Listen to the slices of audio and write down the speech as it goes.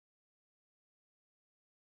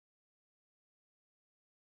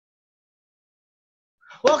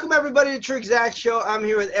Welcome everybody to Trick Zach Show. I'm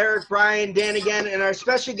here with Eric, Brian, Dan again, and our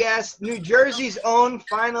special guest, New Jersey's own.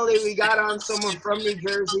 Finally, we got on someone from New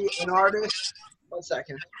Jersey, an artist. 1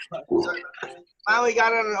 second. Finally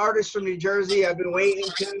got on an artist from New Jersey. I've been waiting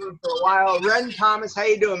to for a while. Ren Thomas, how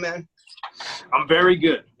you doing, man? I'm very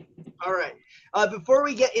good. All right. Before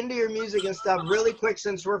we get into your music and stuff, really quick,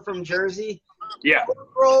 since we're from Jersey, Yeah. Pork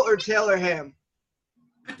Roll or Taylor Ham?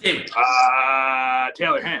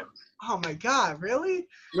 Taylor Ham. Oh my God, really?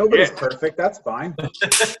 Nobody's perfect. That's fine.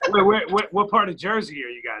 What part of Jersey are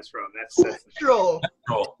you guys from? That's Troll.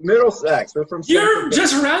 Middlesex. We're from. You're Central-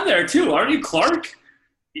 just around there too, aren't you, Clark?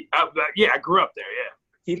 yeah, I grew up there. Yeah.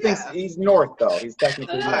 He thinks he's north though. He's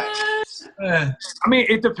technically north. I mean,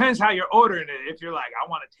 it depends how you're ordering it. If you're like, I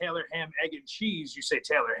want a Taylor ham, egg and cheese, you say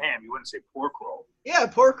Taylor ham. You wouldn't say pork roll. Yeah,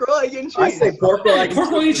 pork roll, egg and cheese. I say pork roll. Pork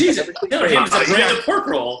roll and cheese. Taylor ham is a brand of pork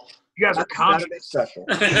roll. You guys are That's conscious. special.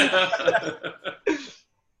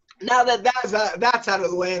 Now that that's out of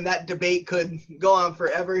the way and that debate could go on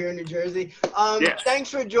forever here in New Jersey. Thanks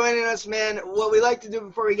for joining us, man. What we like to do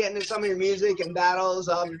before we get into some of your music and battles,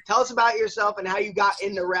 tell us about yourself and how you got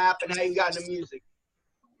into rap and how you got into music.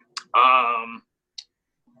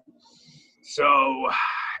 So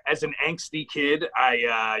as an angsty kid,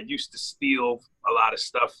 I used to steal a lot of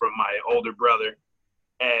stuff from my older brother.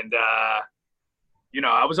 And,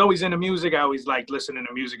 I was always into music. I always liked listening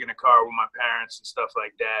to music in the car with my parents and stuff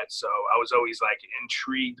like that. So I was always like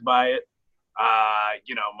intrigued by it.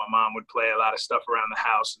 My mom would play a lot of stuff around the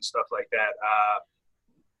house and stuff like that.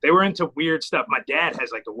 They were into weird stuff. My dad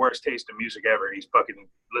has like the worst taste in music ever. He's fucking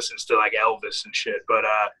listens to like Elvis and shit. But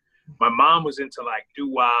my mom was into like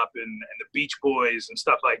doo-wop and the Beach Boys and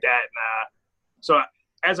stuff like that. And so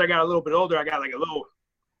as I got a little bit older, I got like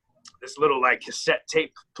this little like cassette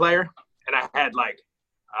tape player. And I had like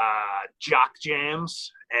jock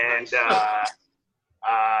jams and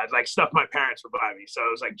like stuff my parents would buy me. So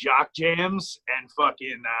it was like jock jams and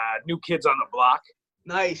fucking New Kids on the Block.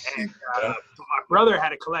 Nice. And my brother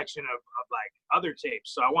had a collection of like other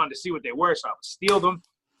tapes. So I wanted to see what they were. So I would steal them.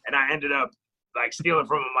 And I ended up like stealing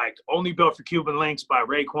from them like Only Built for Cuban Links by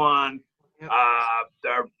Raekwon. Yep.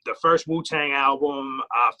 The first Wu-Tang album,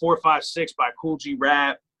 456 by Cool G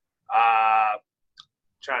Rap.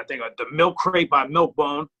 Trying to think of the Milk Crate by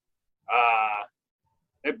Milkbone,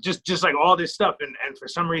 just like all this stuff, and for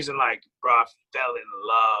some reason, like, bro, I fell in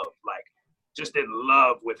love, like, just in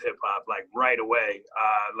love with hip hop, like right away,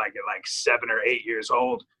 like at like 7 or 8 years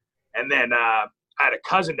old, and then I had a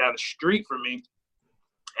cousin down the street from me,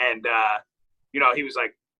 and he was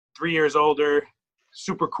like 3 years older,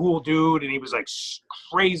 super cool dude, and he was like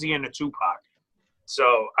crazy into Tupac,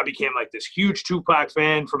 so I became like this huge Tupac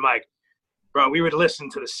fan from like. Bro, we would listen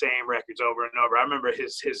to the same records over and over. I remember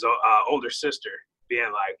his older sister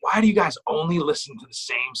being like, why do you guys only listen to the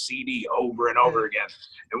same CD over and over again?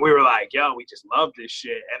 And we were like, yo, we just love this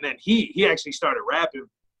shit. And then he actually started rapping,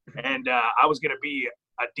 and I was going to be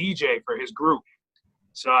a DJ for his group.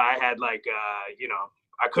 So I had like,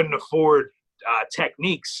 I couldn't afford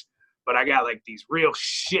Techniques, but I got like these real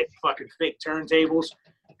shit fucking fake turntables.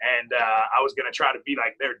 And I was going to try to be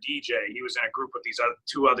like their DJ. He was in a group with these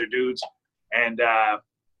two other dudes. And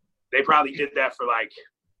they probably did that for like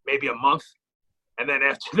maybe a month. And then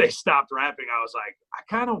after they stopped rapping, I was like, I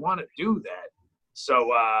kind of want to do that.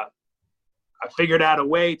 So I figured out a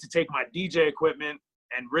way to take my DJ equipment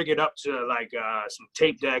and rig it up to like some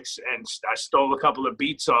tape decks. And I stole a couple of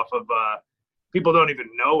beats off of people don't even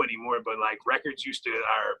know anymore, but like records used to,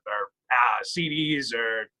 or CDs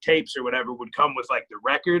or tapes or whatever would come with like the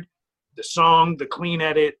record, the song, the clean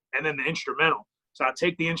edit, and then the instrumental. So I'd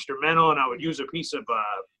take the instrumental and I would use a piece of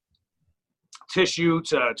tissue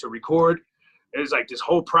to record. It was like this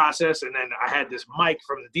whole process. And then I had this mic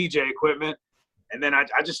from the DJ equipment. And then I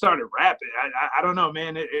just started rapping. I don't know,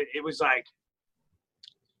 man. It was like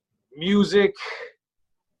music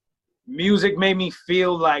made me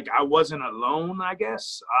feel like I wasn't alone, I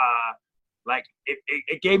guess. Like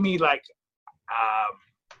it gave me like,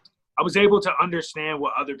 I was able to understand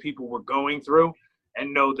what other people were going through.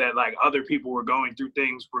 And know that like other people were going through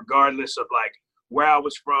things regardless of like where I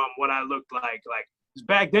was from, what I looked like. Like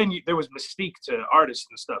back then there was mystique to artists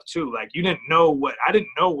and stuff too. Like I didn't know what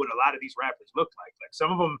a lot of these rappers looked like. Like some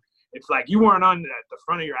of them, it's like you weren't on the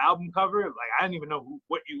front of your album cover. Like I didn't even know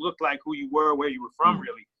what you looked like, who you were, where you were from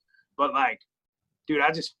really. But like, dude,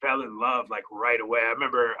 I just fell in love like right away. I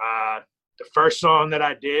remember the first song that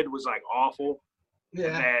I did was like Awful. Yeah.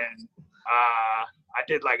 And then I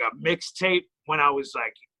did like a mixtape when I was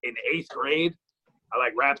like in 8th grade. I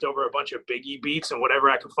like rapped over a bunch of Biggie beats and whatever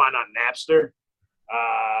I could find on Napster.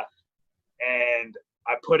 And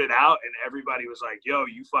I put it out, and everybody was like, "Yo,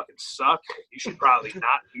 you fucking suck. You should probably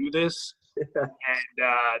not do this." And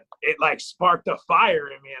it like sparked a fire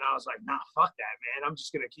in me, and I was like, "Nah, fuck that, man. I'm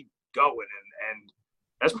just gonna keep going." And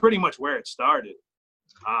that's pretty much where it started.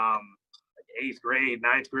 8th grade,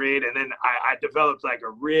 9th grade, and then I developed like a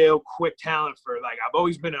real quick talent for like, I've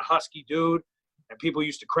always been a husky dude, and people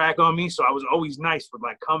used to crack on me, so I was always nice for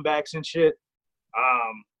like comebacks and shit.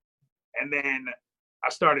 And then I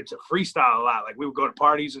started to freestyle a lot. Like we would go to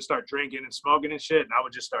parties and start drinking and smoking and shit, and I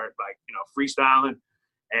would just start like, freestyling,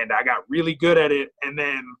 and I got really good at it. And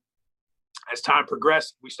then as time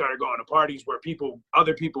progressed, we started going to parties where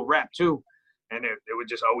other people rap too. And it would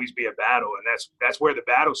just always be a battle. And that's where the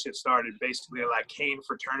battle shit started, basically, like Kane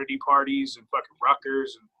fraternity parties and fucking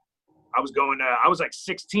Rutgers. And I was like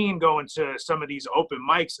 16 going to some of these open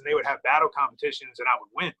mics, and they would have battle competitions, and I would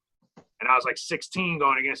win. And I was like 16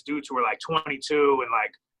 going against dudes who were like 22, and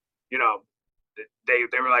like, they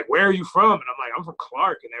were like, "Where are you from?" And I'm like, "I'm from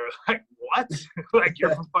Clark." And they were like, "What?" Like,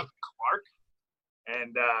 "You're from fucking Clark?"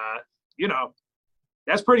 And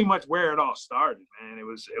that's pretty much where it all started, man. It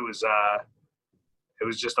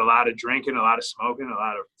was just a lot of drinking, a lot of smoking, a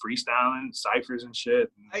lot of freestyling, ciphers and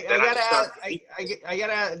shit. I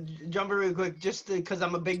gotta jump in real quick, just because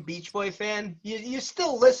I'm a big Beach Boy fan. You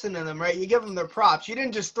still listen to them, right? You give them their props. You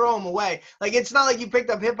didn't just throw them away. Like, it's not like you picked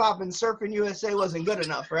up hip hop and Surfing USA wasn't good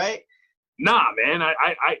enough, right? Nah, man.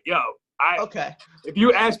 Okay. If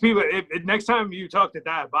you ask people, if next time you talk to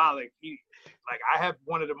Diabolic, I have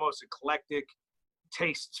one of the most eclectic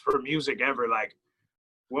tastes for music ever. Like,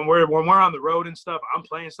 when we're on the road and stuff, I'm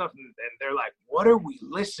playing stuff, and they're like, "What are we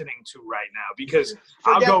listening to right now?" Because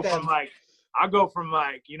I'll go from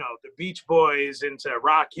the Beach Boys into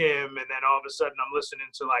Rakim, and then all of a sudden I'm listening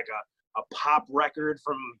to like a pop record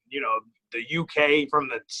from the UK from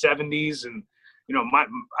the 70s, and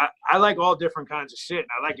I like all different kinds of shit, and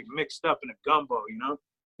I like it mixed up in a gumbo,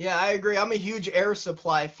 Yeah, I agree. I'm a huge Air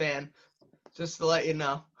Supply fan, just to let you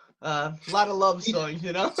know. A lot of love songs,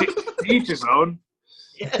 Each his own.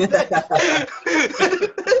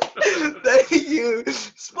 Thank you.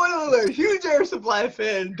 Spoiler alert, huge Air Supply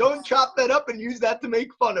fan. Don't chop that up and use that to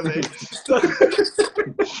make fun of me.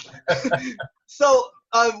 So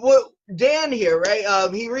what Dan here,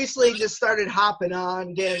 right? He recently just started hopping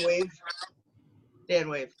on Dan Wave.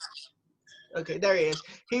 Okay, there he is.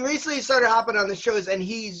 He recently started hopping on the shows, and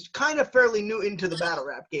he's kind of fairly new into the battle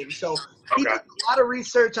rap game. So he did a lot of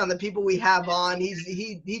research on the people we have on.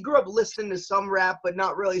 He grew up listening to some rap, but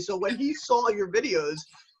not really. So when he saw your videos,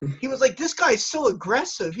 he was like, "This guy's so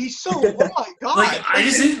aggressive. He's so oh my god!" Like, I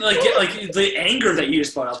just didn't get like the anger that you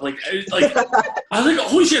just brought up. Like I was like,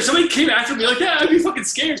 "Holy shit!" If somebody came after me, like, "Yeah, I'd be fucking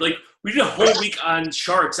scared." Like, we did a whole week on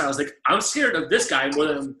sharks. I was like, I'm scared of this guy more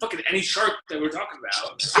than fucking any shark that we're talking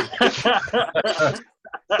about.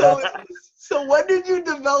 So when did you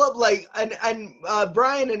develop, like, and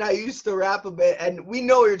Brian and I used to rap a bit, and we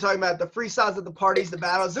know what you're talking about, the freestyles at the parties, the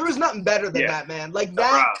battles. There was nothing better than that, man. Like,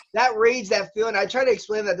 that rage, that feeling. I try to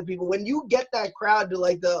explain that to people. When you get that crowd to,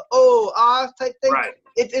 like, the type thing, right.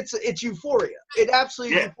 It's euphoria. It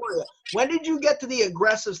absolutely is euphoria. When did you get to the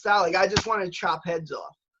aggressive style? Like, I just want to chop heads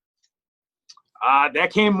off.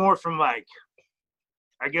 That came more from, like,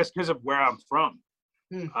 I guess because of where I'm from.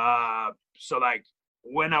 So, like,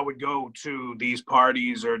 when I would go to these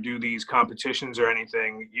parties or do these competitions or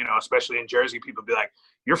anything, especially in Jersey, people be like,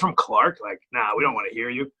 "You're from Clark?" Like, "Nah, we don't want to hear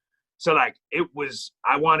you." So, like,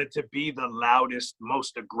 I wanted to be the loudest,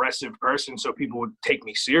 most aggressive person so people would take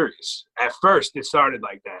me serious. At first, it started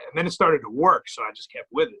like that. And then it started to work, so I just kept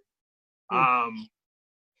with it.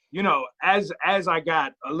 As I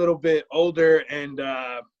got a little bit older and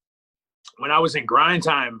when I was in grind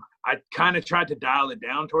time, I kind of tried to dial it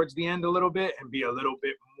down towards the end a little bit and be a little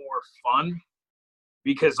bit more fun,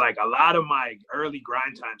 because like a lot of my early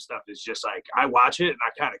grind time stuff is just like, I watch it and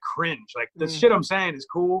I kind of cringe. Like, the shit I'm saying is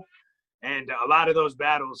cool. And a lot of those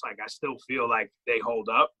battles, like, I still feel like they hold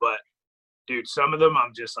up, but dude, some of them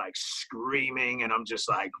I'm just like screaming, and I'm just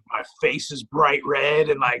like, my face is bright red,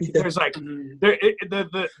 and like there's like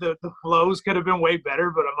the flows could have been way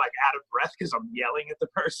better, but I'm like out of breath because I'm yelling at the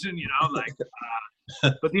person,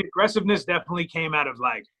 but the aggressiveness definitely came out of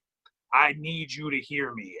like, I need you to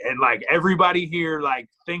hear me, and like everybody here like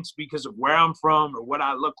thinks because of where I'm from or what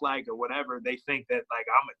I look like or whatever, they think that like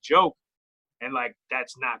I'm a joke, and like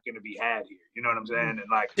that's not gonna be had here. You know what I'm saying? And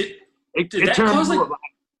like it turns into like,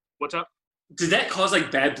 what's up? Did that cause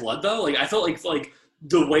like bad blood though? Like, I felt like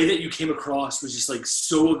the way that you came across was just like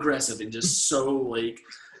so aggressive and just so like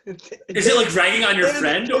Is it like ragging on your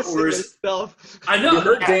friend, or is itself? I You know?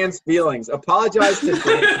 hurt Dan's feelings. Apologize to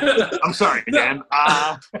Dan. I'm sorry, Dan.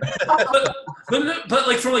 But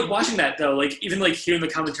like from like watching that though, like even like hearing the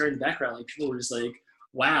commentary in the background, like people were just like,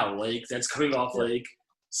 "Wow, like that's coming off like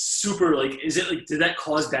super like." Is it like did that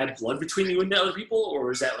cause bad blood between you and the other people,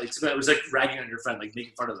 or is that like so that was like ragging on your friend, like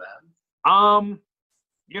making fun of them?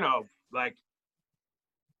 You know, like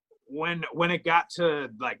when it got to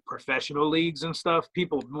like professional leagues and stuff,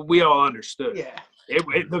 we all understood. Yeah.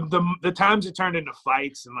 The times it turned into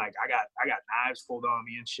fights and like I got knives pulled on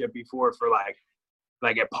me and shit before for like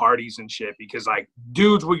at parties and shit because like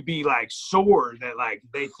dudes would be like sore that like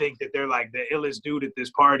they think that they're like the illest dude at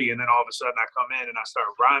this party, and then all of a sudden I come in and I start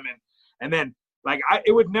rhyming, and then like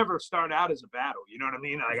it would never start out as a battle, you know what I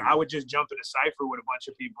mean? Like I would just jump in a cypher with a bunch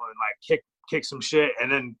of people and like kick some shit, and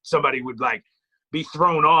then somebody would like be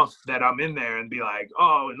thrown off that I'm in there and be like,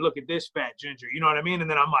 oh, and look at this fat ginger, you know what I mean?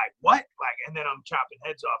 And then I'm like, what? Like, and then I'm chopping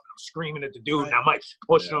heads off and I'm screaming at the dude, and I might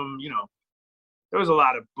push him, you know. There was a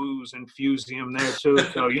lot of booze and fusium there too,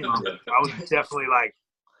 so you know, I was definitely like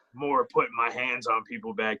more putting my hands on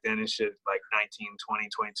people back then and shit, like 19, 20,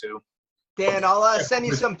 22. Dan, I'll send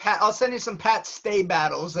you some Pat Stay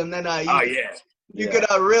battles, and then you could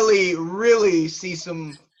really see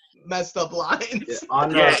some messed up lines. Yeah, on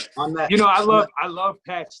that. You know, I love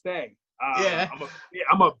Pat Stay. Yeah.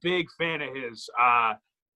 I'm a big fan of his.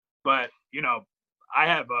 But you know, I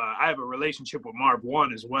have a relationship with Marv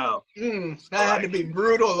One as well. That had to be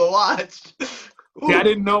brutal to watch. See, I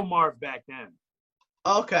didn't know Marv back then.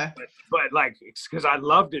 Okay. But like, it's because I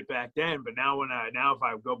loved it back then. But now if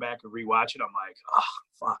I go back and rewatch it, I'm like, oh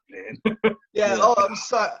fuck, man. Yeah. Oh, I'm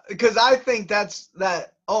sorry, because I think that's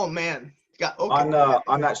that. Oh man. Yeah, okay.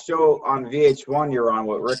 On that show on VH1 you're on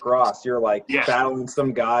with Rick Ross, you're like battling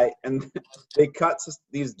some guy, and they cut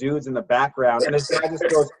these dudes in the background, and this guy just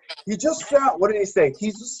goes, "He just sound." What did he say? He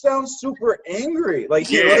just sounds super angry. Like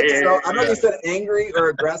I don't know if he said angry or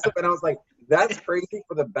aggressive, and I was like, "That's crazy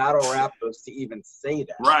for the battle rappers to even say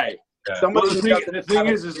that." Right. Somebody the thing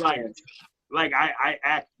is like I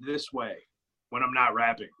act this way when I'm not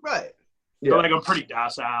rapping. Right. So like I'm pretty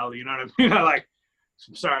docile, you know what I mean?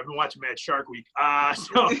 I'm sorry, I've been watching Mad Shark Week.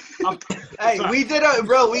 Hey, we did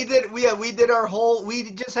our whole. We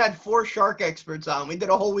just had 4 shark experts on. We did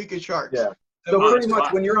a whole week of sharks. Yeah. So pretty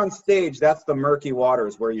much when you're on stage, that's the murky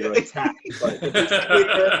waters where you attack. But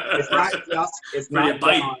it's not dusk. It's not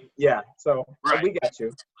dawn. Yeah. So we got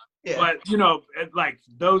you. Yeah. But you know, like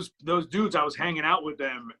those dudes, I was hanging out with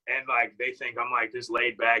them, and like they think I'm like this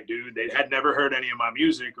laid back dude. They had never heard any of my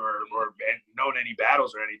music or known any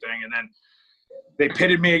battles or anything, and then they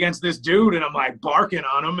pitted me against this dude, and I'm like barking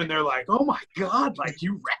on him, and they're like, "Oh my god, like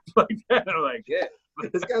you rap like that?" And I'm like, "Yeah."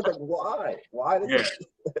 This guy's like, "Why? Why?"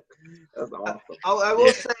 That's awesome. I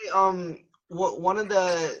will say, one of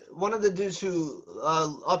the dudes who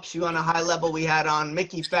ups you on a high level we had on,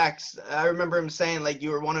 Mickey Fax. I remember him saying like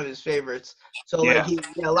you were one of his favorites. So like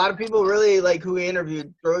a lot of people really like who he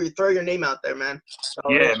interviewed. Throw your name out there, man. So,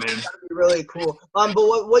 man. That'd be really cool. But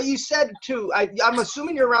what you said too, I'm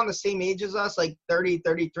assuming you're around the same age as us, like 30,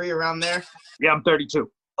 33, around there. Yeah, I'm 32.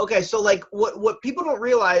 Okay, so like what people don't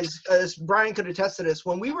realize, as Brian could attest to this,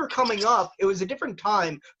 when we were coming up, it was a different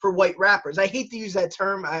time for white rappers. I hate to use that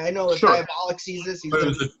term. I know if Diabolic sees this, he's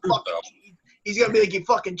gonna be like, "You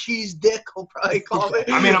fucking cheese dick," he'll probably call it.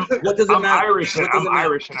 I mean, I'm Irish and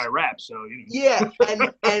I rap, so you know. Yeah,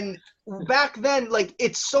 and back then, like,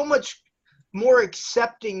 it's so much more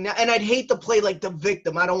accepting now, and I'd hate to play like the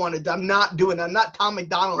victim. I don't want to. I'm not Tom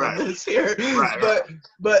McDonald in this here.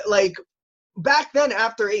 But like. Back then,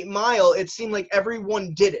 after 8 Mile, it seemed like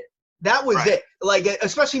everyone did it. That was it. Like,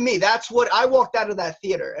 especially me. That's what I walked out of that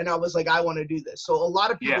theater, and I was like, I want to do this. So a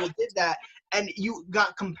lot of people did that, and you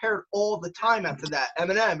got compared all the time after that.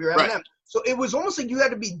 Eminem, you're Eminem. Right. So it was almost like you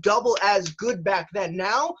had to be double as good back then.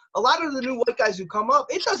 Now, a lot of the new white guys who come up,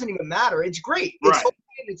 it doesn't even matter. It's great. It's okay,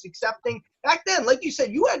 it's accepting. Back then, like you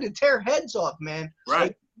said, you had to tear heads off, man. Right.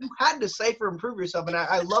 Like, you had to cipher and prove yourself, and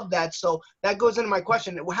I love that. So that goes into my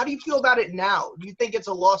question. How do you feel about it now? Do you think it's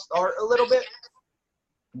a lost art a little bit?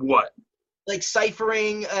 What? Like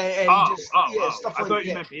ciphering and stuff I like that. I thought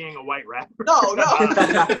you meant being a white rapper. No.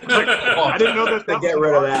 I didn't know that. Get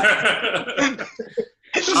rid of that.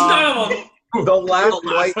 The last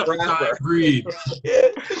white rapper. Agreed.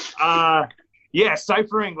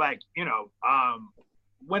 Ciphering, like, you know,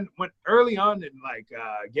 when early on in like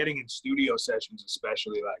getting in studio sessions,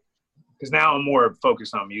 especially, like, because now I'm more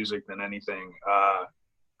focused on music than anything.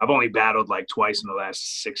 I've only battled like twice in the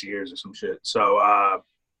last 6 years or some shit. So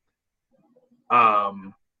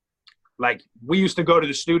like we used to go to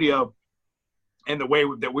the studio And the way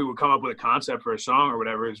that we would come up with a concept for a song or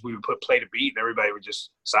whatever is we would play the beat and everybody would just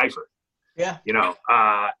cipher. Yeah. You know,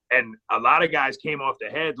 and a lot of guys came off the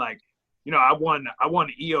head. Like, you know, I won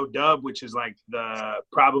EO Dub, which is like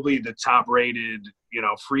probably the top rated, you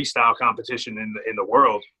know, freestyle competition in the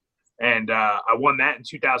world. And I won that in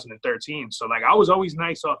 2013. So like I was always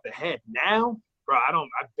nice off the head. Now, bro, I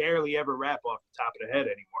barely ever rap off the top of the head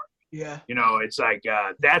anymore. Yeah. You know, it's like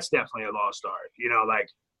that's definitely a lost art. You know, like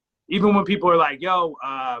even when people are like, yo,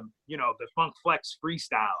 you know, the Funk Flex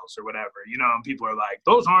freestyles or whatever, you know, and people are like,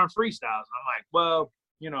 those aren't freestyles. And I'm like, well,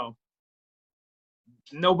 you know,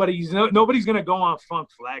 nobody's gonna go on Funk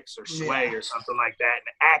Flex or Sway or something like that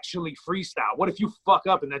and actually freestyle. What if you fuck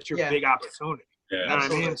up and that's your big opportunity? Yeah. You know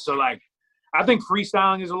what I mean? So like, I think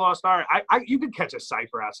freestyling is a lost art. You could catch a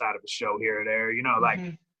cipher outside of a show here or there, you know, like,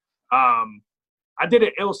 I did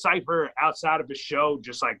an ill cipher outside of a show,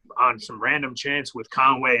 just like on some random chance with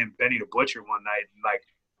Conway and Benny the Butcher one night. And like,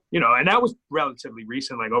 you know, and that was relatively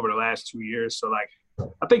recent, like over the last 2 years. So like,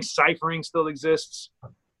 I think ciphering still exists.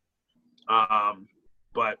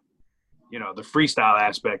 But you know, the freestyle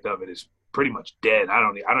aspect of it is pretty much dead. I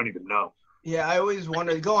don't even know. Yeah, I always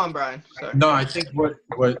wondered. Go on, Brian. Sorry. No, I think what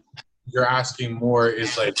you're asking more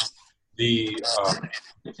is like the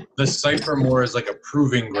cipher more is like a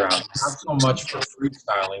proving ground, not so much for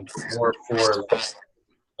freestyling, but more for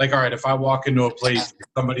like, all right, if I walk into a place,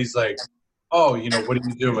 somebody's like, oh, you know, what do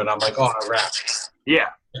you do? And I'm like, oh, I rap. Yeah.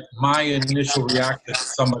 My initial reaction to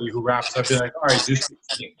somebody who raps, I'd be like, all right, do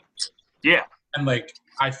 16. Yeah. And like,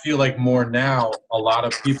 I feel like more now, a lot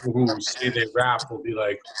of people who say they rap will be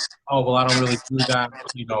like, oh, well, I don't really do that.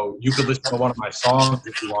 You know, you could listen to one of my songs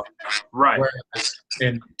if you want. Right. Whereas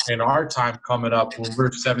in our time coming up, when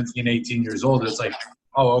we're 17, 18 years old, it's like,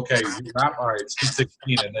 oh, okay, you rap, all right, it's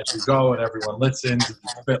 16, and then you go and everyone listens and you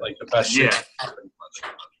spit like the best shit.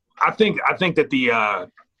 I think that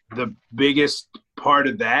the biggest part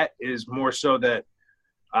of that is more so that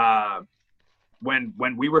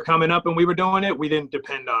when we were coming up and we were doing it, we didn't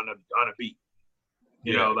depend on a beat.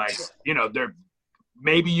 You know, like, you know,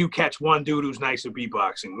 maybe you catch one dude who's nice at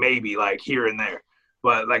beatboxing, maybe like here and there.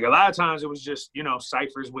 But like a lot of times it was just, you know,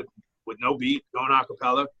 ciphers with no beat going a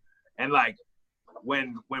cappella. And like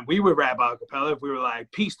when we would rap a cappella, if we were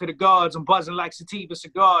like, peace to the gods, I'm buzzing like sativa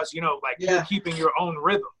cigars, you know, like you're keeping your own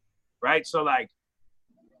rhythm, right? So like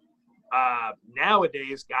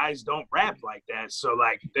nowadays guys don't rap like that. So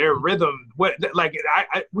like their rhythm,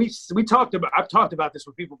 I've talked about this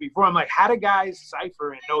with people before. I'm like, how do guys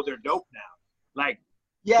cipher and know they're dope now? Like,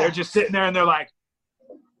 they're just sitting there and they're like,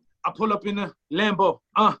 I pull up in the Lambo,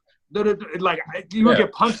 like you would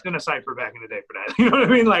get punched in a cipher back in the day for that. You know what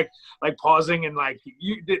I mean? Like pausing and like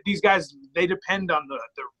these guys, they depend on the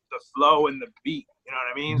flow and the beat. You know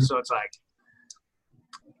what I mean? So it's like,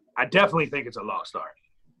 I definitely think it's a lost art.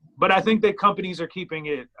 But I think that companies are keeping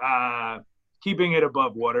it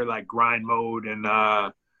above water, like Grind Mode and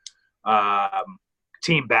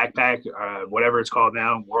Team Backpack, whatever it's called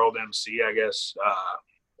now, World MC, I guess.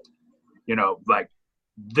 You know, like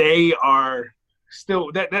they are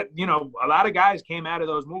still that you know, a lot of guys came out of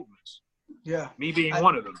those movements. Yeah, me being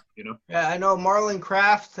one of them. You know. Yeah, I know Marlon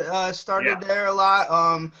Craft started there a lot.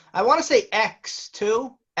 I want to say X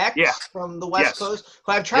too. From the West Coast,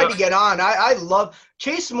 who I've tried to get on. I love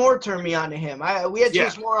Chase Moore turned me on to him. We had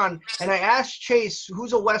Chase Moore on, and I asked Chase,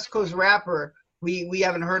 who's a West Coast rapper we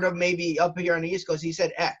haven't heard of maybe up here on the East Coast. He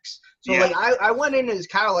said X. So like I went into his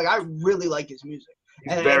catalog. I really like his music.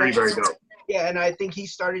 He's very dope. Yeah, and I think he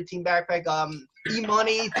started Team Backpack.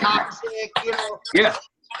 E-Money, Toxic, you know. Yeah.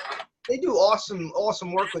 They do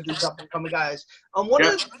awesome work with these up and coming guys. One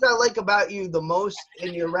of the things I like about you the most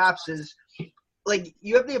in your raps is, like,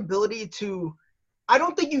 you have the ability to – I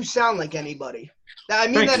don't think you sound like anybody. I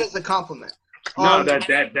mean that as a compliment. No, that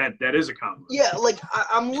is a compliment. Yeah, like,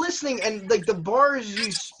 I'm listening, and, like, the bars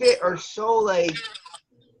you spit are so, like,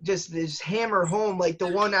 just this hammer home. Like, the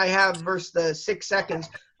one I have versus the 6 seconds,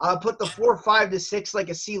 put the 4, 5 to 6 like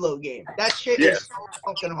a CeeLo game. That shit is so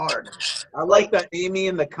fucking hard. I like the Amy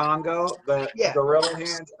in the Congo, the gorilla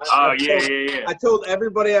hands. I told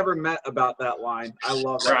everybody I ever met about that line. I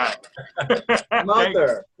love that. Right.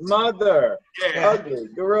 Mother, ugly,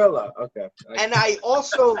 gorilla. Okay. And I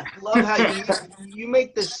also love how you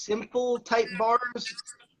make the simple type bars.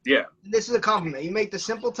 Yeah. This is a compliment. You make the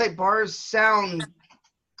simple type bars sound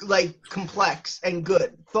like complex and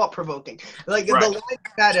good, thought-provoking. Like the line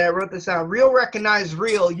that I wrote this down, real recognize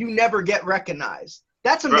real, you never get recognized.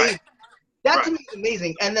 That's amazing. That to me is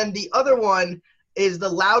amazing. And then the other one is the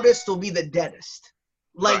loudest will be the deadest.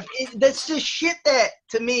 Like that's just shit that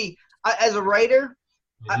to me, as a writer,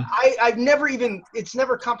 I've never even, it's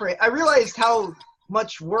never comprehend. I realized how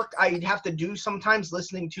much work I'd have to do sometimes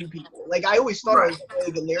listening to people. Like, I always thought I was a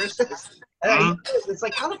really good lyricist. And it's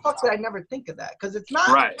like, how the fuck did I never think of that? Because it's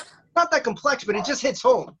not that complex, but it just hits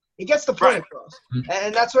home. It gets the point across.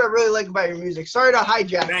 And that's what I really like about your music. Sorry to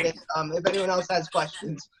hijack it, if anyone else has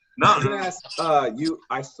questions. No.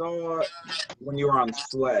 I saw when you were on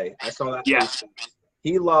Sway, I saw that. Yeah.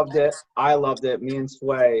 He loved it. I loved it. Me and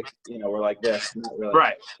Sway, were like this. Not really.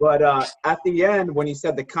 Right. But at the end, when you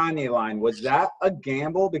said the Kanye line, was that a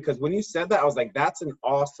gamble? Because when you said that, I was like, that's an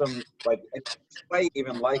awesome, like, Sway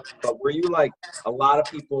even liked. But were you like, a lot of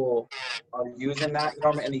people are using that?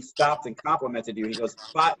 And he stopped and complimented you. He goes,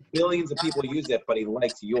 billions of people use it, but he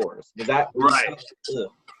likes yours. Was that right?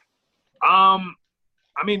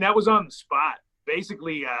 I mean, that was on the spot.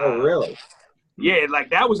 Basically. Oh, really? Yeah, like,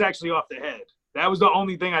 that was actually off the head. That was the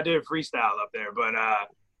only thing I did freestyle up there. But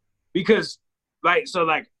because, I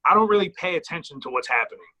don't really pay attention to what's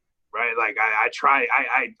happening, right? Like, I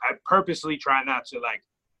purposely try not to, like,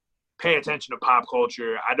 pay attention to pop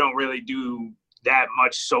culture. I don't really do that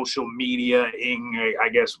much social media-ing, I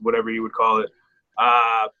guess, whatever you would call it.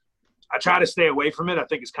 I try to stay away from it. I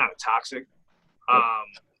think it's kind of toxic.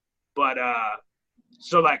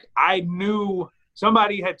 So, like, I knew –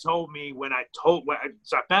 somebody had told me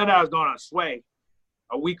so I found out I was going on Sway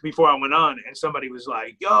a week before I went on, and somebody was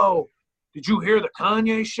like, yo, did you hear the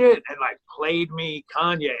Kanye shit? And, like, played me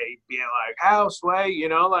Kanye being like, how, Sway?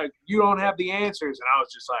 Like, you don't have the answers. And I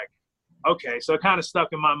was just like, okay. So it kind of stuck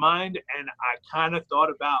in my mind, and I kind of thought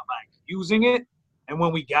about, like, using it. And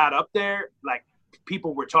when we got up there, like,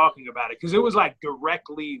 people were talking about it because it was, like,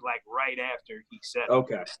 directly, like, right after he said it.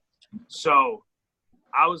 Okay. So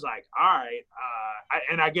I was like, all right.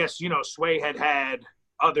 And I guess, Sway had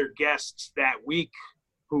other guests that week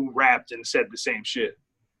who rapped and said the same shit.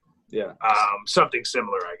 Yeah. Something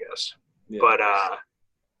similar, I guess. Yeah. But,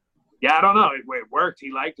 yeah, I don't know. It worked. He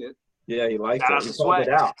liked it. Yeah, he liked Shout it. out He to called Sway. it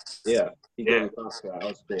out. Yeah. He Yeah. gave it up. That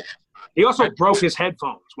was cool. He also broke his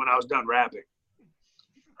headphones when I was done rapping.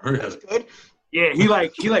 That's good. Yeah, he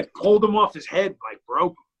pulled them off his head, like,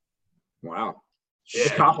 broke them. Wow.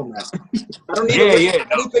 Yeah. Compliment. I don't need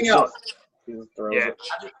anything else. Yeah.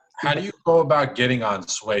 How do you go about getting on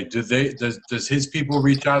Sway? Does his people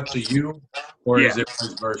reach out to you, or is it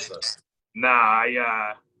vice versa? Nah,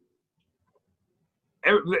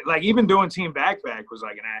 like, even doing Team Backpack was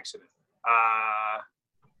like an accident.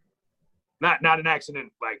 Not an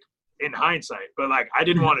accident, like, in hindsight, but, like, I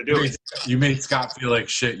didn't want to do it. You made Scott feel like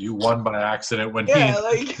shit. You won by accident when I had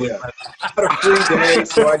a free day,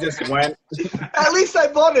 so I just went. At least I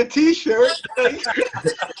bought a T-shirt.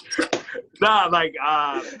 Nah, like,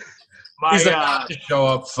 he's like, I just show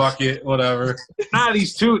up, fuck it, whatever. Nah,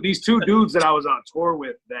 these two dudes that I was on tour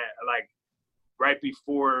with that, like, right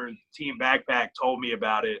before Team Backpack told me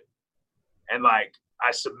about it, and, like, I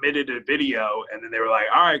submitted a video, and then they were like,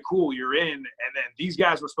 all right, cool, you're in. And then these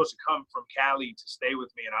guys were supposed to come from Cali to stay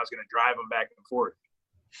with me, and I was going to drive them back and forth.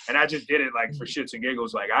 And I just did it, like, for shits and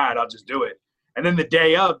giggles, like, all right, I'll just do it. And then the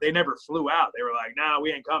day of, they never flew out. They were like, nah,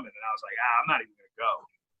 we ain't coming. And I was like, I'm not even going to go.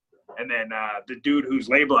 And then the dude whose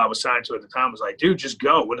label I was signed to at the time was like, dude, just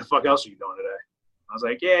go. What the fuck else are you doing today? I was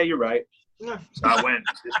like, yeah, you're right. So I went,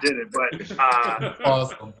 just did it. But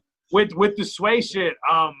awesome. With the Sway shit,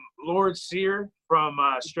 Lord Sear from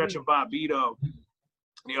Stretch and Bobbito,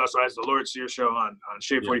 he also has the Lord Sear show on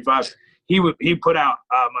Shade 45. He put out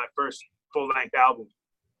my first full-length album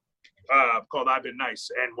called I've Been Nice.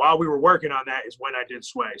 And while we were working on that is when I did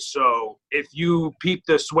Sway. So if you peep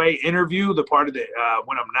the Sway interview, the part of the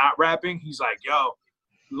when I'm not rapping, he's like, yo,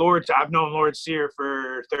 I've known Lord Sear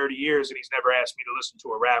for 30 years, and he's never asked me to listen to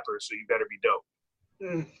a rapper, so you better be dope.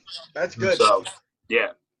 That's good. So,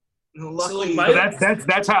 yeah. Luckily, so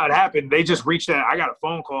that's how it happened. They just reached out. I got a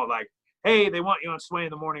phone call like, hey, they want you on Sway in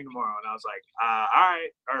the morning tomorrow. And I was like, all right,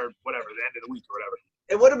 or whatever, the end of the week or whatever.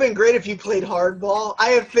 It would have been great if you played hardball.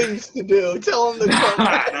 I have things to do. Tell them to come.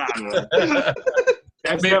 Nah.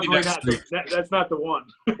 That's definitely not that's not the one.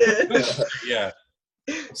 Yeah.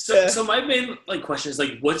 So my main question is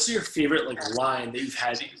what's your favorite line that you've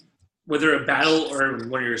had, whether a battle or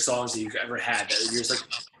one of your songs that you've ever had that you're just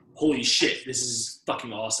holy shit, this is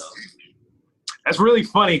fucking awesome. That's really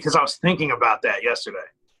funny because I was thinking about that yesterday.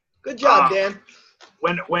 Good job, Dan.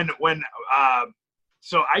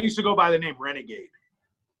 So I used to go by the name Renegade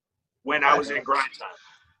when I was in Grind Time.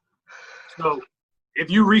 So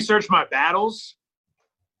if you research my battles,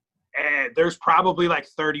 and there's probably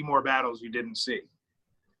 30 more battles you didn't see.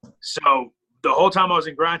 So the whole time I was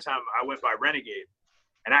in Grind Time, I went by Renegade.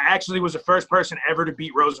 And I actually was the first person ever to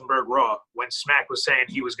beat Rosenberg Raw when Smack was saying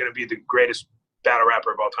he was going to be the greatest battle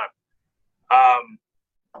rapper of all time.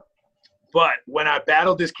 But when I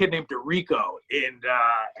battled this kid named Dorico in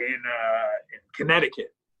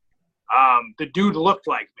Connecticut, the dude looked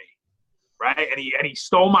like me, right? And he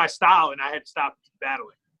stole my style, and I had to stop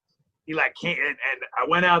battling. He like can't, and I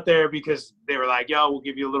went out there because they were like, "Yo, we'll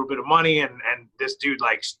give you a little bit of money," and this dude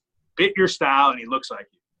like bit your style, and he looks like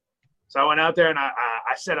you. So I went out there and I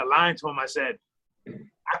said a line to him. I said,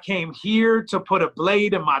 "I came here to put a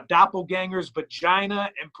blade in my doppelganger's vagina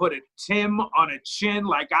and put a Tim on a chin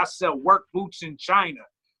like I sell work boots in China."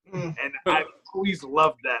 And I always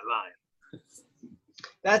loved that line.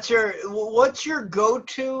 What's your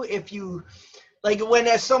go-to if you, like, when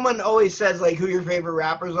as someone always says, like, who your favorite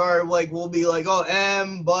rappers are, like, we'll be like, oh,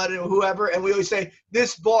 Bud, and whoever, and we always say,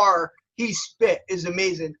 this bar he spit is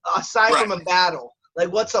amazing, aside from a battle.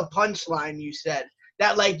 Like, what's a punchline you said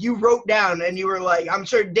that, like, you wrote down and you were like, I'm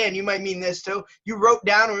sure, Dan, you might mean this too, you wrote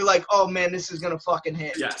down and were like, oh, man, this is going to fucking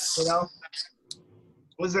hit. Yes. You know?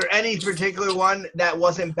 Was there any particular one that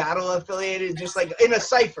wasn't battle affiliated, just like in a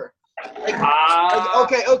cipher? Like,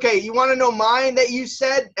 okay, you want to know mine that you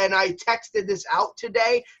said, and I texted this out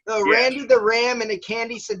today? Randy the Ram in a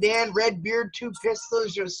candy sedan, red beard, 2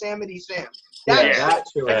 pistols, Yosemite Sam.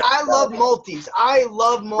 I love multis.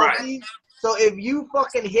 Right. So if you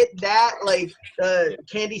fucking hit that, like the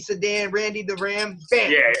candy sedan, Randy the Ram,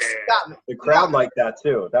 bam, got me. The crowd liked that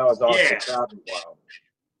too. That was awesome. Yeah. The crowd was wild.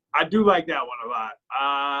 I do like that one a lot.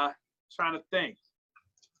 Trying to think.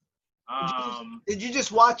 Did you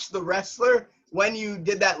just watch The Wrestler when you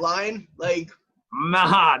did that line? Like,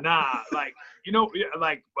 nah. Like, you know,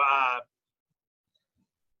 like, I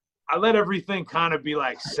let everything kind of be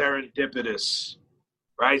like serendipitous,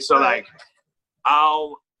 right? So like,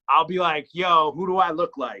 I'll be like, yo, who do I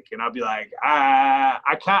look like? And I'll be like,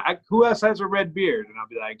 who else has a red beard? And I'll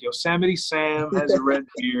be like, Yosemite Sam has a red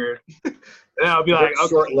beard. And I'll be like, okay,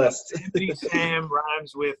 short list. Yosemite Sam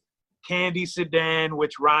rhymes with Candy Sedan,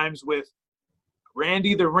 which rhymes with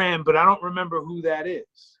Randy the Ram, but I don't remember who that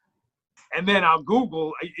is. And then I'll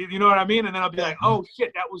Google, you know what I mean? And then I'll be like, oh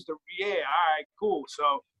shit, that was all right, cool.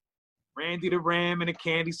 So Randy the Ram in a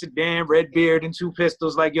Candy Sedan, red beard and 2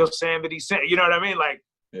 pistols like Yosemite Sam. You know what I mean? Like,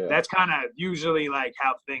 that's kind of usually like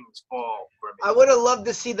how things fall for me. I would have loved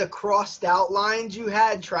to see the crossed out lines you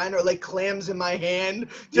had, trying to like clams in my hand,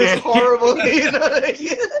 just horrible. You know?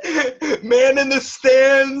 Man in the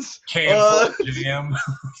stands. Jam.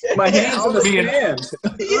 My hands in the stands.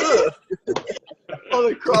 On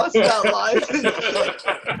the crossed out lines.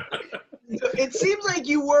 It seems like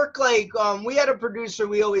you work like we had a producer.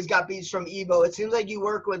 We always got beats from Evo. It seems like you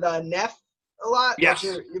work with Neff a lot. Yes.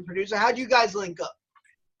 Your producer. How'd you guys link up?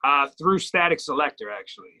 Through Static Selector,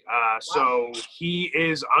 actually. So he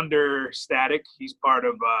is under Static. He's part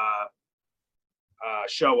of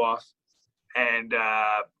Show Off. And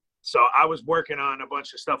so I was working on a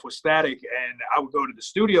bunch of stuff with Static, and I would go to the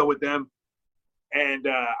studio with them, and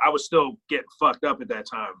I was still getting fucked up at that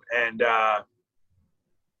time. And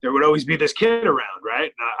there would always be this kid around,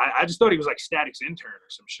 right? And I just thought he was like Static's intern or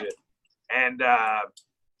some shit. And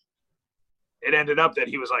it ended up that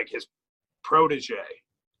he was like his protege.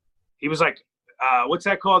 He was like, what's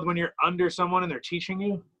that called when you're under someone and they're teaching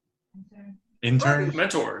you? Intern?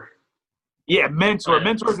 Mentor. Yeah, mentor.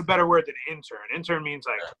 Mentor is a better word than intern. Intern means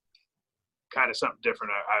like kind of something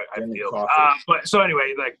different, I feel. But so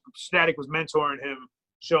anyway, like Static was mentoring him,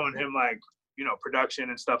 showing him like, you know, production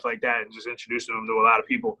and stuff like that, and just introducing him to a lot of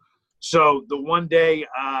people. So the one day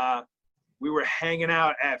we were hanging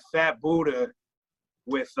out at Fat Buddha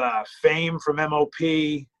with Fame from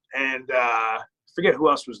MOP and forget who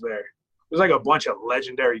else was there. It was like a bunch of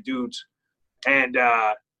legendary dudes. And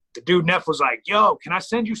the dude Neff was like, yo, can I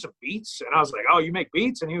send you some beats? And I was like, oh, you make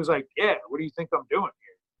beats? And he was like, yeah, what do you think I'm doing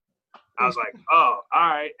here? I was like, oh, all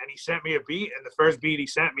right. And he sent me a beat, and the first beat he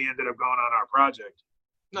sent me ended up going on our project.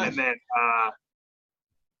 Nice. And then,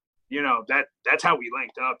 you know, that's how we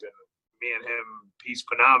linked up. And me and him, he's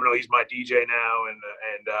phenomenal. He's my DJ now. And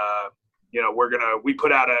you know, we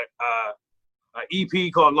put out a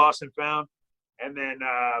EP called Lost and Found. And then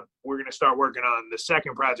we're gonna start working on the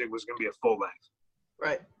second project, was gonna be a full length.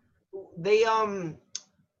 Right. They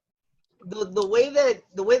the way that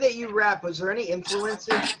you rap, was there any influences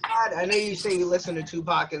you had? I know you say you listen to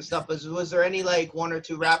Tupac and stuff, but was there any like 1 or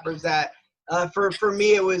 2 rappers that for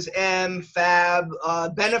me it was Fab,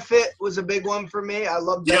 Benefit was a big one for me. I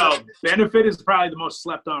love Benefit. Yo, Benefit is probably the most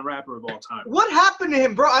slept on rapper of all time. What happened to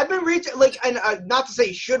him, bro? I've been reaching and not to say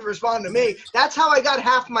he should respond to me. That's how I got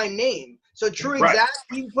half my name. So True Exact,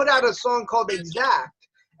 he put out a song called Exact,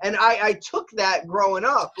 and I took that growing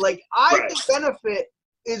up. Like, I think Benefit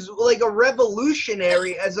is like a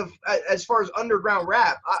revolutionary as far as underground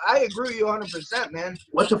rap. I agree with you 100%, man.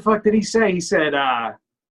 What the fuck did he say? He said, a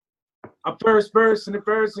first verse and the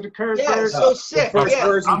verse and the curse verse. Yeah, so sick. First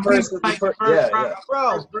verse and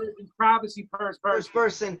Bro. Privacy first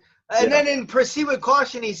person. And then in Proceed with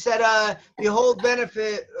Caution, he said, behold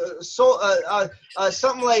benefit,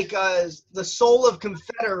 something like the soul of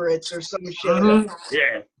Confederates or some shit. Mm-hmm.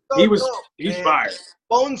 Yeah, So he's fired.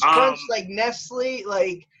 Bones crunched like Nestle,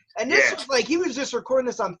 like, and this was like, he was just recording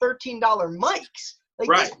this on $13 mics. Like,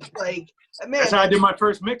 right. This, like, man. That's how I did my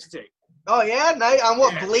first mixtape. Oh, yeah? On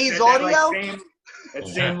what, Blaze Audio? That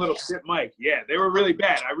same little shit mic. Yeah, they were really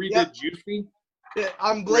bad. I redid Juicy.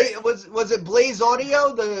 On Blaze, was it Blaze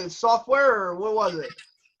Audio, the software, or what was it?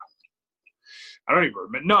 I don't even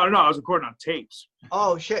remember. No, I was recording on tapes.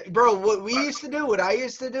 Oh shit, bro! What I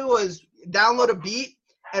used to do was download a beat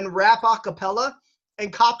and rap a cappella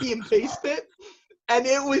and copy and paste it, and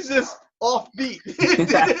it was just off beat.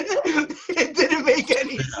 It didn't make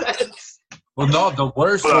any sense. Well, no, the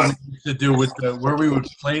worst one we used to do with where we would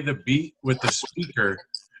play the beat with the speaker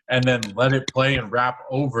and then let it play and rap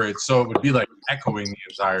over it, so it would be like echoing the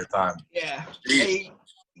entire time. Yeah. Hey,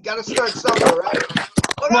 you gotta start somewhere, right?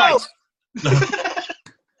 Oh no!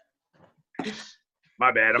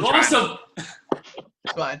 My bad. I'm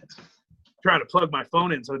trying to plug my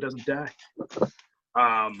phone in so it doesn't die.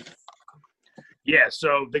 Yeah.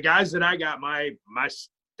 So the guys that I got my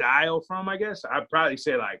style from, I guess I'd probably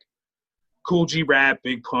say like Kool G Rap,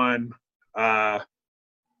 Big Pun. I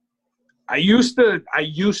used to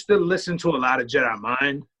listen to a lot of Jedi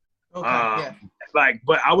Mind. Okay.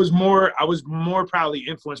 But I was more probably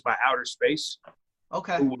influenced by Outer Space.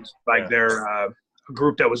 Okay. Who was like their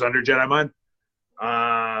group that was under Jedi Mind.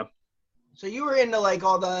 So you were into like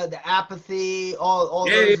all the Apathy, all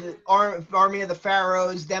those Army of the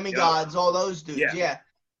Pharaohs, Demigods, all those dudes. Yeah.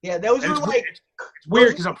 Those were like. It's weird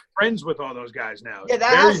because I'm friends with all those guys now. Yeah,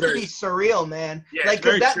 that has to be surreal, man. Yeah, like,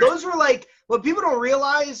 cause those were like what people don't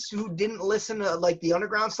realize who didn't listen to like the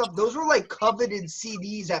underground stuff. Those were like coveted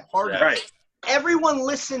CDs at parties. Right. Everyone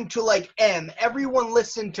listened to like M. Everyone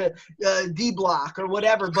listened to D Block or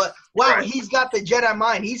whatever. But wow, he's got the Jedi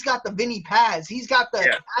Mind. He's got the Vinnie Paz. He's got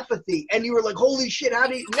the Apathy. And you were like, holy shit, how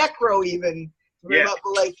did Necro even? But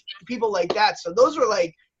like people like that. So those were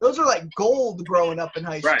like gold growing up in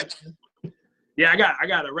high school. Right. Yeah, I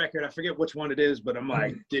got a record. I forget which one it is, but I'm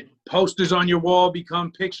like, did posters on your wall become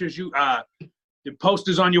pictures did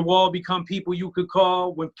posters on your wall become people you could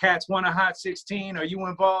call when cats want a hot 16? Are you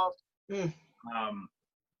involved?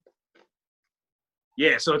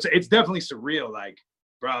 Yeah, so it's definitely surreal, like,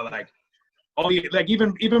 bro, like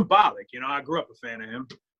even Bollock, you know, I grew up a fan of him.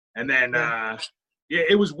 And then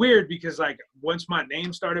it was weird because like once my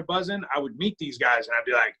name started buzzing, I would meet these guys and I'd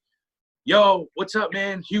be like, yo, what's up,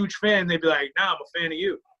 man? Huge fan. They'd be like, nah, I'm a fan of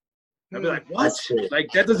you. I'd be like, what?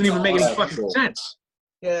 Like, that doesn't even make any fucking sense.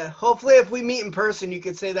 Yeah, hopefully if we meet in person, you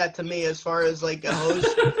could say that to me as far as like a host,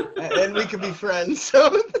 and we could be friends.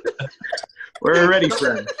 So we're already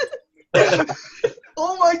friends.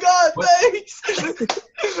 Oh my God, thanks.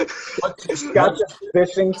 Got you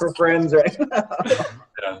fishing for friends right now.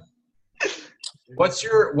 Yeah. What's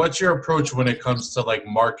your approach when it comes to like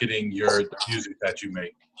marketing the music that you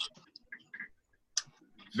make?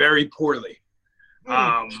 Very poorly.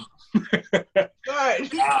 All right.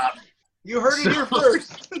 You heard it here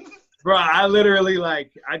first. Bro, I literally I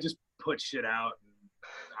just put shit out.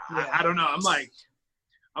 I don't know.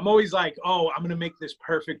 I'm always like, oh, I'm going to make this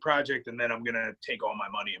perfect project and then I'm going to take all my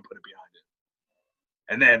money and put it behind it.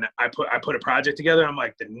 And then I put a project together. I'm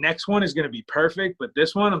like, the next one is going to be perfect, but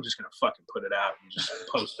this one, I'm just going to fucking put it out and just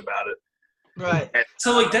post about it. Right.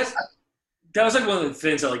 So like that was like one of the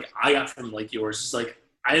things that like I got from like yours. Is like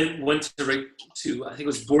I went to I think it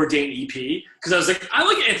was Bourdain EP because I was like, I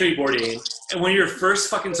like Anthony Bourdain, and one of your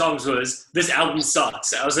first fucking songs was "This album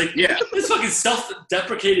sucks." I was like, yeah, this fucking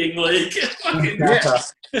self-deprecating, like, fucking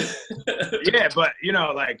yeah, but you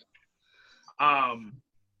know, like,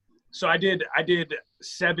 so I did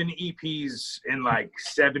 7 EPs in like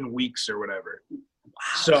 7 weeks or whatever. Wow.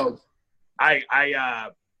 So I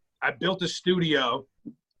built a studio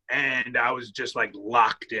and I was just like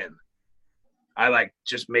locked in. I like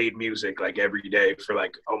just made music like every day for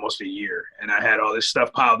like almost a year, and I had all this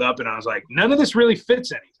stuff piled up, and I was like, none of this really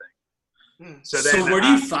fits anything. So where do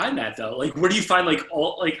you find that though? Like, where do you find like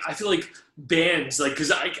all like? I feel like bands like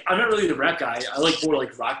because I'm not really the rap guy. I like more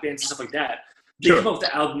like rock bands and stuff like that. They come up with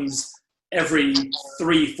the albums every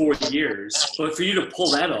 3-4 years, but for you to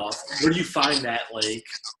pull that off, where do you find that like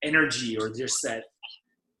energy or just that?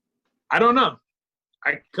 I don't know.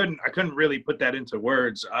 I couldn't really put that into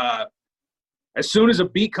words. as soon as a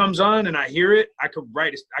beat comes on and I hear it, I could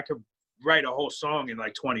write a whole song in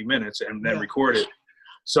like 20 minutes and then record it.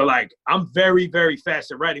 So like I'm very, very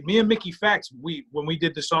fast at writing. Me and Mickey Fax, when we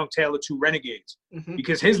did the song Tale of Two Renegades,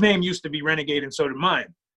 because his name used to be Renegade and so did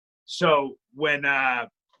mine. So when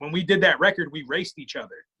we did that record, we raced each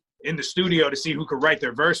other in the studio to see who could write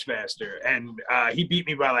their verse faster. And he beat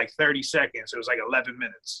me by like 30 seconds. It was like 11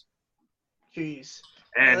 minutes. Jeez.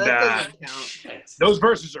 And those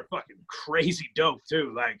verses are fucking crazy dope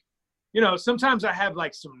too. Like, you know, sometimes I have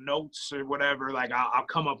like some notes or whatever. Like I'll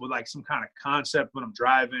come up with like some kind of concept when I'm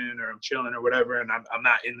driving or I'm chilling or whatever, and I'm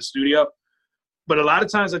not in the studio. But a lot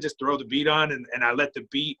of times I just throw the beat on and I let the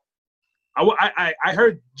beat. I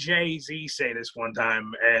heard Jay-Z say this one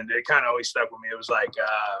time, and it kind of always stuck with me. It was like,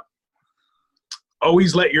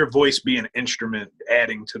 always let your voice be an instrument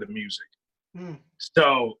adding to the music.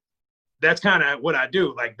 So that's kind of what I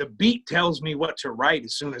do. Like the beat tells me what to write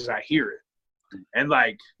as soon as I hear it. And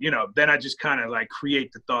like, you know, then I just kind of like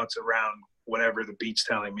create the thoughts around whatever the beat's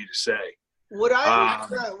telling me to say. What I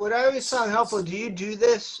always found helpful, do you do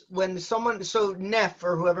this when someone, so Neff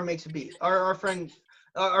or whoever makes a beat, our friend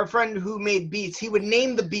who made beats, he would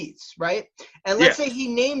name the beats, right? And let's say he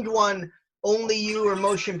named one Only You or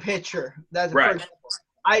Motion Picture. That's right. For example,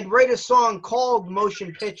 I'd write a song called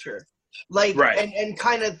Motion Picture, like, and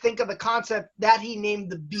kind of think of the concept that he named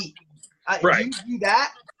the beat. Do you do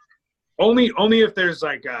that? Only if there's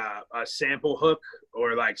like a sample hook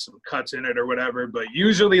or like some cuts in it or whatever. But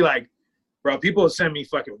usually, like, bro, people send me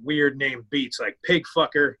fucking weird named beats like Pig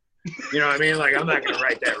Fucker. You know what I mean? Like, I'm not gonna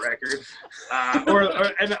write that record.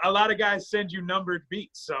 And a lot of guys send you numbered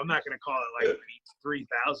beats, so I'm not gonna call it like beat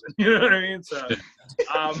 3000. You know what I mean? So,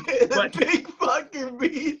 but Pig Fucker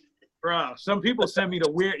beat. Bro, some people send me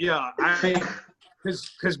the weird.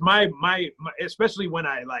 Because my especially when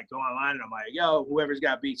I like go online and I'm like, yo, whoever's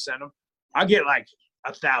got beats, send them. I get like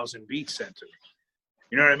 1,000 beats sent to me.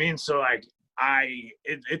 You know what I mean? So like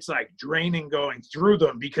it's like draining going through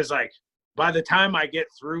them, because like by the time I get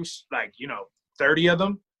through like, you know, 30 of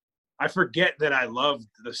them, I forget that I loved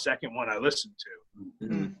the second one I listened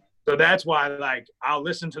to. So that's why like I'll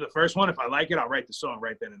listen to the first one. If I like it, I'll write the song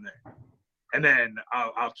right then and there. And then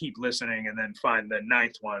I'll keep listening and then find the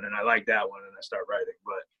 9th one, and I like that one, and I start writing.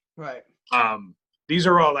 But these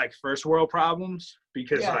are all like first world problems,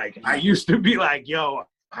 because like I used to be like, yo,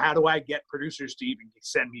 how do I get producers to even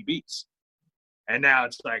send me beats? And now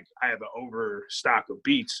it's like I have an overstock of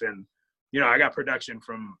beats, and you know, I got production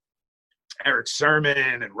from Eric Sermon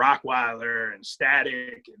and Rockweiler and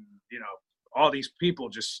Static, and you know, all these people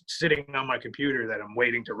just sitting on my computer that I'm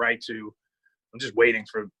waiting to write to. I'm just waiting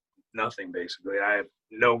for nothing, basically. I have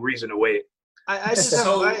no reason to wait. I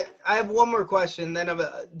have one more question. Then,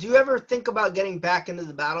 do you ever think about getting back into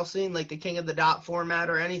the battle scene, like the King of the Dot format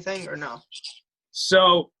or anything, or no?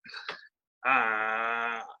 So,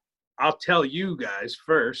 I'll tell you guys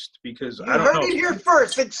first, because I don't know. You heard it here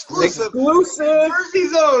first, exclusive.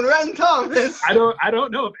 Jersey's own Ren Thomas. I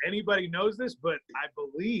don't know if anybody knows this, but I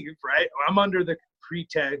believe, right? I'm under the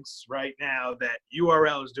pretense right now that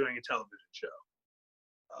URL is doing a television show.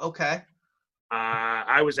 Okay.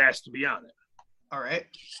 I was asked to be on it. All right.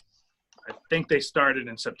 I think they started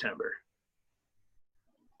in September.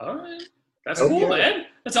 All right. That's cool, man.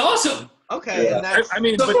 That's awesome. Okay. Yeah. And I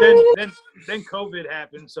mean, but then COVID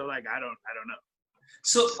happened, so like I don't know.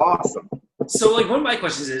 So awesome. So like one of my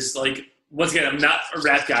questions is like, once again, I'm not a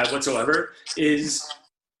rap guy whatsoever. Is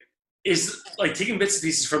like taking bits and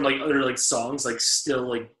pieces from like other like songs like still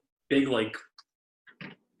like big like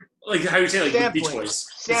how you say like sampling. Beach Boys.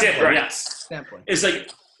 Sampling. Yes. Sampling. It's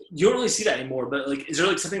like you don't really see that anymore, but like is there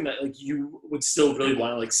like something that like you would still really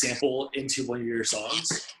want to like sample into one of your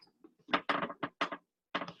songs?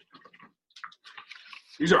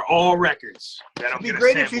 These are all records that I'm It'd be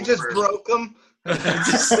great if you just broke them. But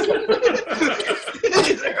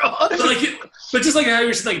just like how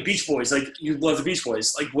you're saying, like Beach Boys, like you love the Beach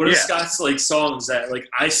Boys. Like, what are Scott's like songs that like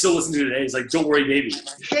I still listen to today? Is like "Don't Worry, Baby."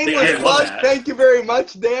 Shameless plug. Thank you very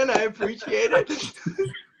much, Dan. I appreciate it.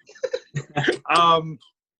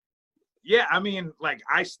 Yeah, I mean, like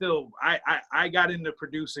I got into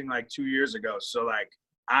producing like 2 years ago, so like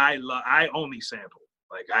I only sample.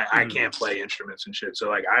 Like I can't play instruments and shit, so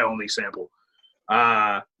like I only sample.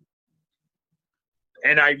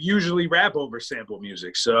 And I usually rap over sample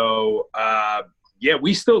music. So, yeah,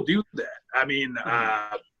 we still do that. I mean,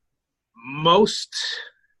 most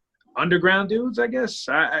underground dudes, I guess.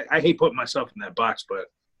 I hate putting myself in that box, but,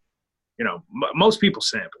 you know, most people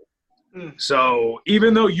sample. So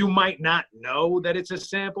even though you might not know that it's a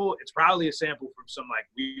sample, it's probably a sample from some, like,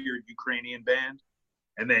 weird Ukrainian band.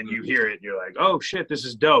 and then you hear it and you're like, oh shit, this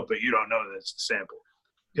is dope, but you don't know that it's the sample.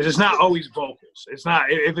 Because it's not always vocals. It's not,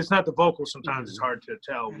 if it's not the vocals, sometimes it's hard to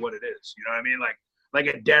tell what it is. You know what I mean? Like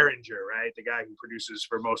a Derringer, right? The guy who produces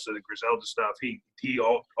for most of the Griselda stuff,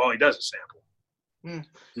 all he does is sample.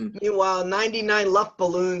 Meanwhile, 99 Luft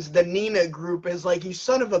Balloons, the Nina group, is like, you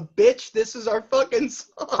son of a bitch, this is our fucking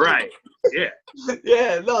song. Right. Yeah.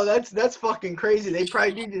 Yeah, no, that's fucking crazy. They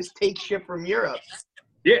probably do just take shit from Europe.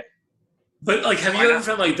 Yeah. But like, have you ever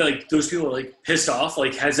found like those people are like pissed off?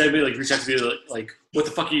 Like, has anybody like reached out to you like, what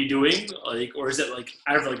the fuck are you doing? Like, or is it like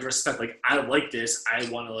out of like respect? Like, I like this. I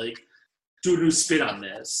want to like do a new spin on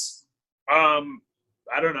this.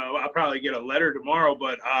 I don't know. I'll probably get a letter tomorrow,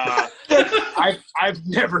 but I've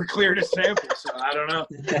never cleared a sample, so I don't know.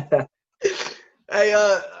 Hey,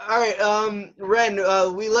 all right, Ren,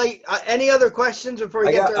 we like any other questions before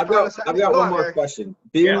we get to our I've got one more question.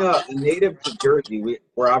 Being a native to Jersey,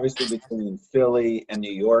 we're obviously between Philly and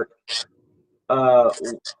New York. How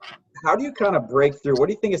do you kind of break through? What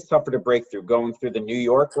do you think is tougher to break through? Going through the New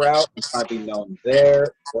York route and kind of be known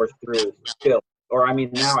there, or through Philly? Or I mean,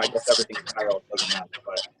 now I guess everything's viral, doesn't matter.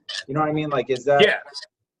 But you know what I mean? Like, is that? Yeah.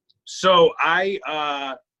 So I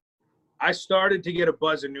started to get a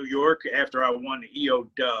buzz in New York after I won the EO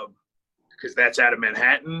Dub, because that's out of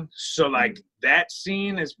Manhattan. So like that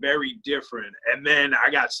scene is very different. And then I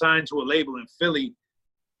got signed to a label in Philly,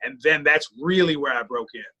 and then that's really where I broke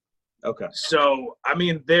in. Okay. So I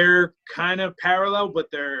mean, they're kind of parallel,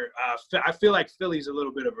 but they're. I feel like Philly's a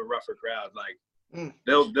little bit of a rougher crowd. Like.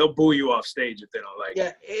 They'll boo you off stage if they don't like it.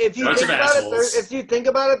 Yeah, if you think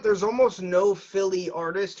about it, there's almost no Philly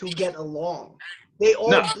artists who get along. They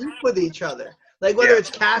all beef with each other. Like whether it's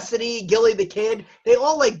Cassidy, Gilly the Kid, they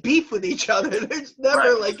all like beef with each other. There's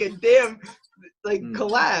never like a damn like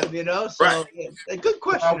collab, you know? So a good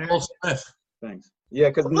question. Will Smith. Thanks. Yeah,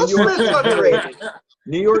 because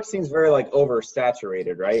New York seems very like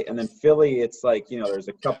oversaturated, right? And then Philly, it's like, you know, there's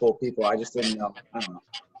a couple of people I just didn't know. I don't know.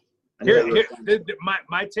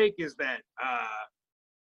 My take is that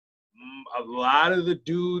a lot of the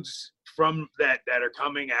dudes from that are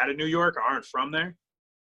coming out of New York aren't from there.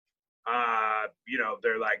 You know,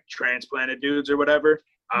 they're like transplanted dudes or whatever.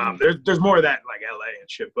 There's more of that in like LA and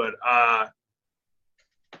shit, but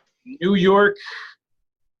New York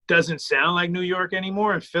doesn't sound like New York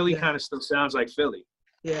anymore, and Philly kind of still sounds like Philly.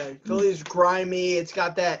 Yeah, Philly's grimy. It's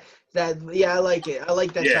got that I like it. I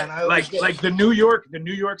like that sound. Like the New York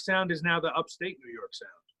sound is now the upstate New York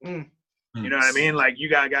sound. You know what I mean? Like you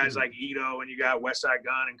got guys like Ito, and you got West Side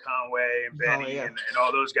Gun and Conway and Benny and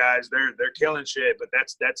all those guys. They're killing shit, but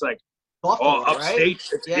that's like Buffalo, all upstate.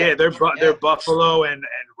 Right? They're Buffalo and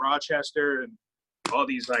Rochester and all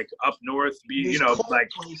these like up north. You know,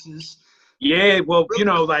 like places. Yeah, well, you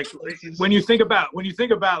know, like when you think about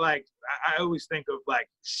like, I always think of like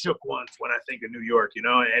Shook Ones when I think of New York, you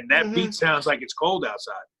know, and that beat sounds like it's cold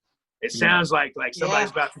outside. It sounds like somebody's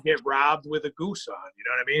about to get robbed with a goose on, you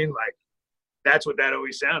know what I mean? Like that's what that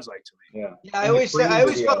always sounds like to me. Yeah, I always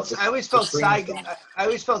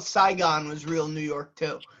felt Saigon was real New York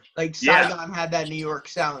too. Like Saigon had that New York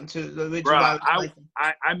sound too. Which I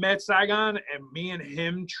met Saigon, and me and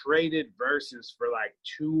him traded verses for like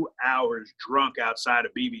 2 hours drunk outside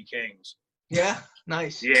of BB King's. Yeah,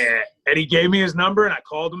 nice. Yeah, and he gave me his number, and I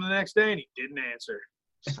called him the next day, and he didn't answer.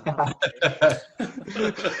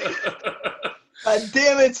 God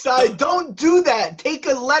damn it, Sai. Don't do that. Take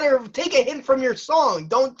a hint from your song.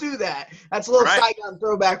 Don't do that. That's a little Saigon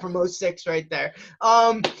throwback from 06 right there.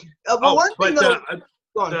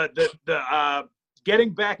 The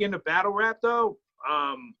getting back into battle rap though,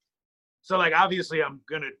 so like obviously I'm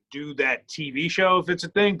gonna do that TV show if it's a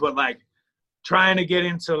thing, but like trying to get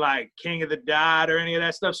into like King of the Dot or any of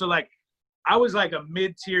that stuff. So like I was like a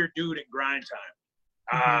mid-tier dude in Grind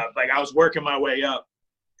Time. Like I was working my way up,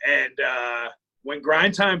 and when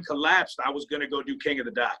Grind Time collapsed, I was gonna go do King of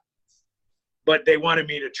the Dot, but they wanted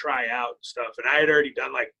me to try out and stuff, and I had already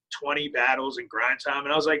done like 20 battles in Grind Time,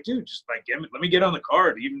 and I was like, dude, just like let me get on the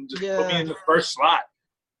card, even just put me in the first slot.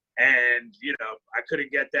 And you know, I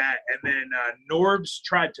couldn't get that. And then Norbs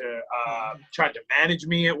tried to manage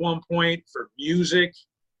me at one point for music.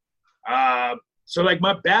 So like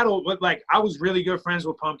my battle, but like I was really good friends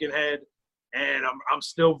with Pumpkinhead, and I'm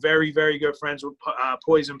still very, very good friends with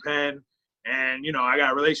Poison Pen. And you know, I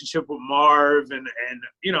got a relationship with Marv, and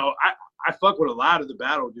you know, I fuck with a lot of the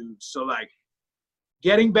battle dudes. So like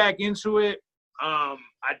getting back into it, I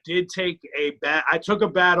took a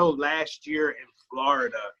battle last year in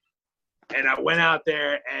Florida, and I went out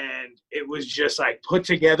there, and it was just like put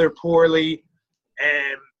together poorly,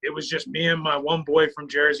 and it was just me and my one boy from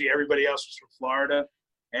Jersey. Everybody else was from Florida,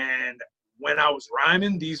 and when I was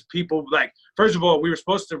rhyming, these people, like, first of all, we were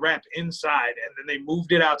supposed to rap inside, and then they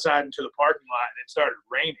moved it outside into the parking lot, and it started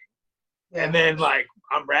raining. Yeah. And then, like,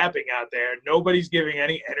 I'm rapping out there. Nobody's giving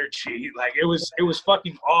any energy. Like, it was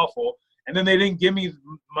fucking awful. And then they didn't give me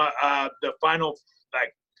my the final,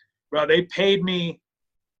 like, bro, they paid me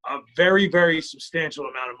a very, very substantial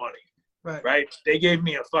amount of money. Right? They gave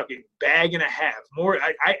me a fucking bag and a half. More.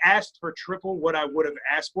 I asked for triple what I would have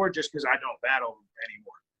asked for just because I don't battle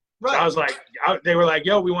anymore. Right. So I was like, they were like,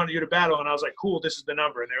 yo, we wanted you to battle. And I was like, cool, this is the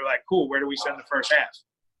number. And they were like, cool, where do we send the first half?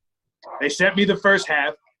 They sent me the first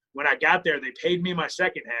half. When I got there, they paid me my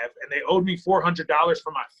second half, and they owed me $400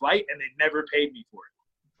 for my flight, and they never paid me for it.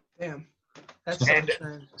 Damn. That's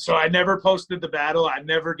so I never posted the battle. I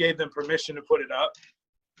never gave them permission to put it up.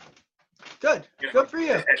 Good. Good for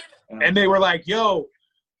you. And they were like, yo,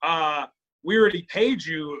 we already paid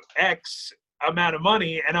you X amount of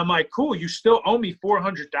money. And I'm like, cool, you still owe me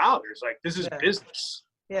 $400. Like, this is business.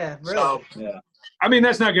 Yeah, really. So, I mean,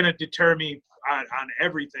 that's not going to deter me on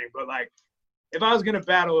everything, but, like, if I was going to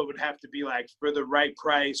battle, it would have to be, like, for the right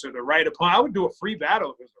price or the right opponent. I would do a free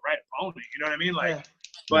battle if it was the right opponent. You know what I mean? Like,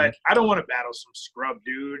 but I don't want to battle some scrub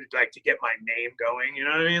dude, like, to get my name going. You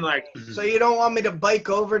know what I mean? Like, so you don't want me to bike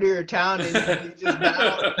over to your town and you just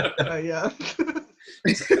battle? Yeah.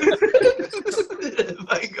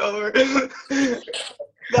 Bike over.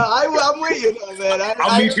 No, I'm with you, though, man.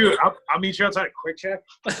 I'll meet you. I'll meet you outside of Quick Check.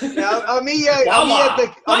 Yeah, I'll meet you at the.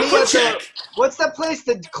 What's that place?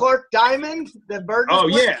 The Clark Diamond, the burger. Oh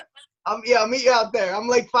place? Yeah. I'll meet you out there. I'm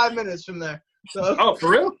like 5 minutes from there. So. Oh,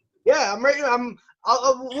 for real? Yeah, I'm ready.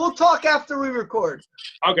 We'll talk after we record.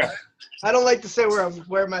 Okay. I don't like to say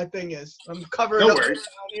where my thing is. I'm covering up down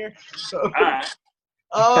here. So. All right.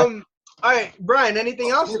 All right, Brian.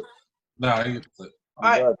 Anything else? No. All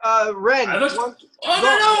right, Ren. No!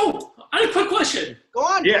 I had a quick question. Go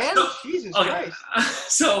on, Dan. Jesus Christ.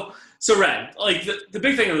 So Ren, like the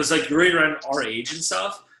big thing was like you're right around our age and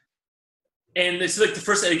stuff, and it's like the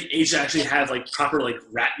first age to actually have like proper like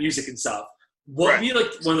rap music and stuff. What would be like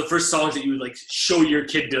one of the first songs that you would like show your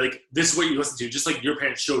kid? Be like, this is what you listen to, just like your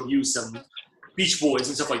parents showed you some Beach Boys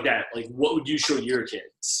and stuff like that. Like, what would you show your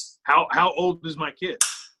kids? How old is my kid?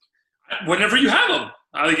 Whenever you have them.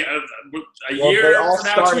 Like a year from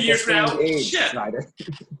now, 2 years from now. Shit.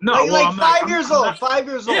 No, like 5 years old. 5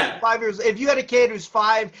 years old. 5 years. If you had a kid who's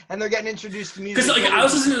 5 and they're getting introduced to music, because like I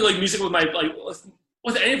was listening to like music with my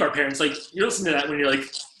with any of our parents. Like you listen to that when you're like,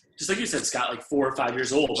 just like you said, Scott, like 4 or 5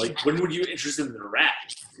 years old. Like when would you interest them in the rap?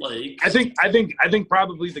 Like I think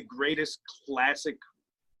probably the greatest classic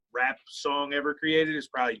rap song ever created is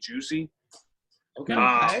probably Juicy.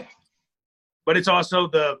 Okay. But it's also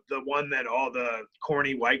the one that all the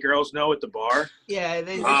corny white girls know at the bar. Yeah,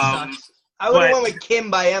 they suck. I would have went with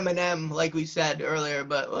Kim by Eminem, like we said earlier,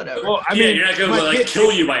 but whatever. Well, I mean, you're not going to like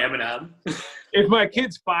Kill You by Eminem. If my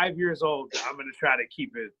kid's 5 years old, I'm going to try to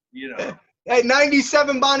keep it, you know. At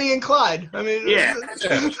 97, Bonnie and Clyde. I mean, yeah.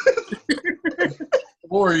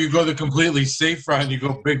 Or you go the completely safe route and you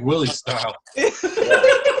go Big Willie style.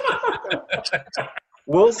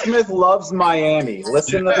 Will Smith Loves Miami.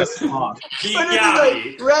 Listen to this song.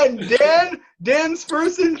 Dan's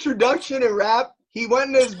first introduction in rap, he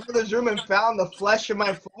went in his brother's room and found The Flesh of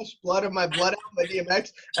My Flesh, Blood of My Blood by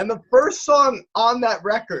DMX. And the first song on that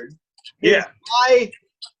record is My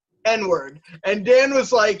N-word. And Dan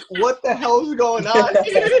was like, what the hell's going on? I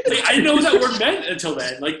didn't know what that word meant until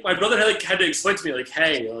then. Like, my brother had to explain to me, like,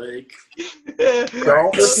 hey, like...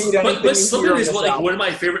 Don't repeat anything. But Slippin' is like one of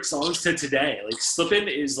my favorite songs to today. Like, Slippin'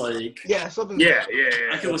 is like... Yeah, Slippin'. Yeah.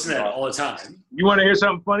 I can listen to that all the time. You want to hear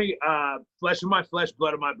something funny? Flesh of My Flesh,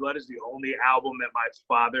 Blood of My Blood is the only album that my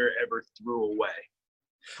father ever threw away.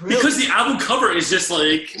 Really? Because the album cover is just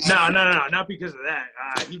like... No, not because of that.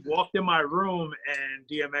 He walked in my room and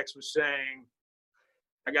DMX was saying,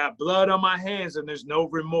 I got blood on my hands and there's no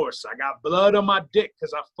remorse. I got blood on my dick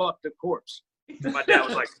because I fucked a corpse. And my dad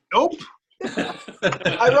was like, nope.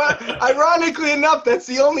 Ironically enough, that's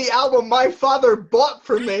the only album my father bought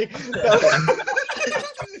for me.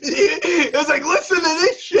 It was like, listen to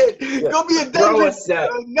this shit. Go be a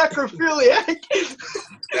necrophiliac.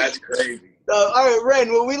 That's crazy. All right,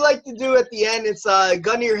 Ren, what we like to do at the end, it's a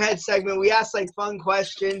gun to your head segment. We ask like fun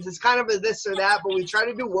questions. It's kind of a this or that, but we try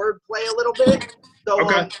to do wordplay a little bit. So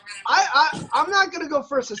okay. I'm not going to go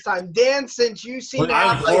first this time. Dan, since you seem to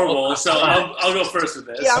have I'm horrible, so I'll go first with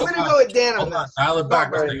this. Yeah, I'm going to go with Dan on this. Dial it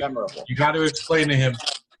back. You got to explain to him.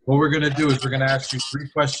 What we're going to do is we're going to ask you 3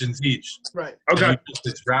 questions each. Right. Okay.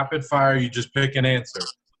 It's rapid fire. You just pick an answer.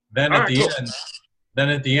 Then at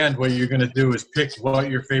the end, what you're going to do is pick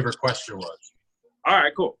what your favorite question was. All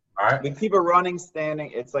right, cool. All right. We keep it running,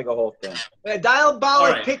 standing. It's like a whole thing.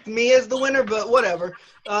 Diabolic picked me as the winner, but whatever.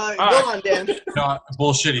 Go on, Dan. No,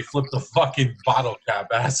 bullshit. He flipped the fucking bottle cap,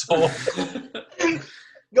 asshole.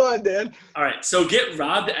 Go on, Dan. All right. So get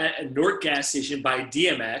robbed at a North gas station by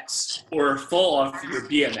DMX or fall off your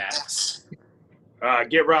BMX.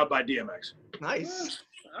 Get robbed by DMX. Nice.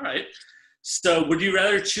 All right. So would you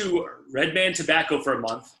rather chew Redman tobacco for a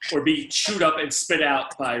month or be chewed up and spit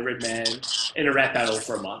out by Redman in a rap battle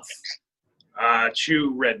for a month?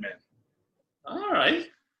 Chew Redman. All right.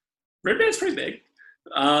 Redman's pretty big.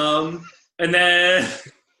 And then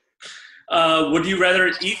would you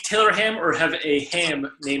rather eat Taylor ham or have a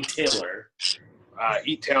ham named Taylor?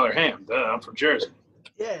 Eat Taylor ham. Duh, I'm from Jersey.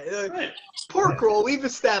 Yeah. Right. Pork roll. We've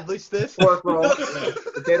established this. Pork roll.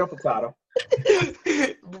 Potato.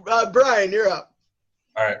 Brian, you're up.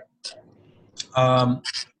 All right.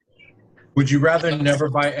 Would you rather never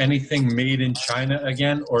buy anything made in China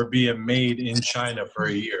again or be a maid in China for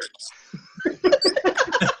a year?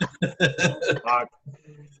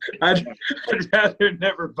 I'd rather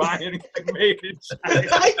never buy anything made in China.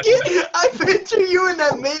 I picture you in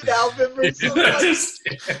that maid outfit for so much. Just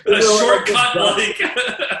a shortcut, like.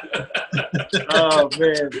 Oh,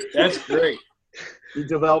 man. That's great. You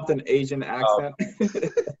developed an Asian accent.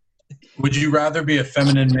 Would you rather be a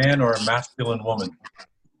feminine man or a masculine woman?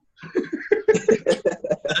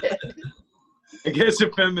 I guess a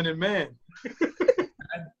feminine man.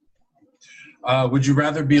 Would you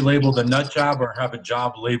rather be labeled a nut job or have a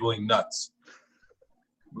job labeling nuts?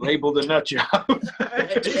 Labeled a nut job.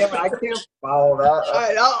 Damn, I can't follow that. All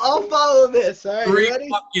right, I'll follow this. All right, you 3 ready?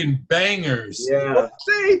 fucking bangers. Yeah.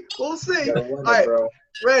 We'll see. Gotta win All right, it, bro.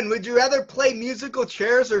 Ren, would you rather play musical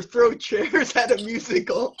chairs or throw chairs at a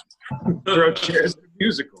musical? Throw chairs at a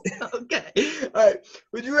musical. Okay. All right.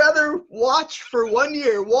 Would you rather watch for 1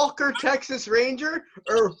 year Walker, Texas Ranger,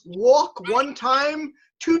 or walk one time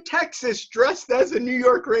to Texas dressed as a New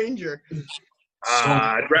York Ranger?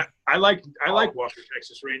 I like Walker,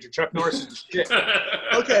 Texas Ranger. Chuck Norris is the shit.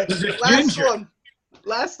 Okay.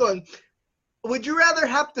 Last one. Would you rather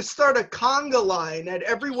have to start a conga line at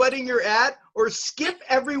every wedding you're at or skip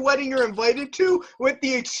every wedding you're invited to with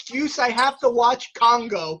the excuse I have to watch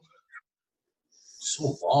Congo?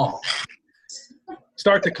 So long.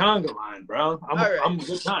 Start the conga line, bro. I'm a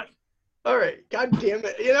good time. All right. God damn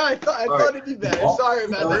it. You know, I thought it'd be better. Sorry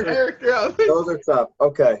about that. Eric, you're up. Those are tough.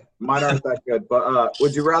 Okay. Mine aren't that good. But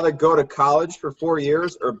would you rather go to college for 4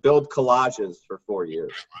 years or build collages for 4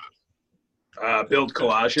 years? Build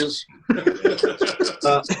collages.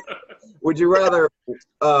 Would you rather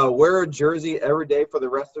wear a jersey every day for the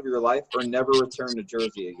rest of your life or never return to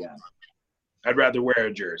Jersey again? I'd rather wear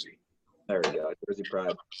a jersey. There you go. Jersey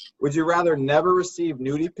pride. Would you rather never receive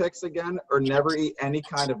nudie pics again or never eat any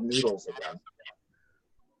kind of noodles again?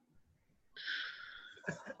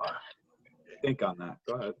 Think on that.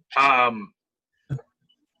 Go ahead.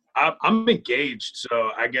 I'm engaged,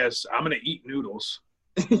 so I guess I'm gonna eat noodles.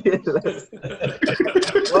 Well,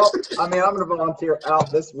 I mean, I'm going to volunteer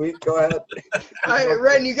out this week. Go ahead. All right,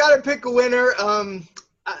 Ren, you got to pick a winner.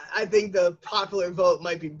 I think the popular vote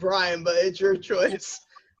might be Brian, but it's your choice.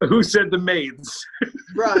 Who said the maids?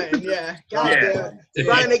 Brian, yeah. Goddamn. Yeah.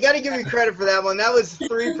 Brian, I got to give you credit for that one. That was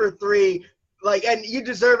 3 for 3. Like, and you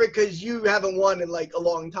deserve it because you haven't won in like a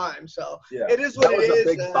long time. So Yeah. it is what that it was is. a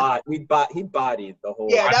big bot. He bodied the whole.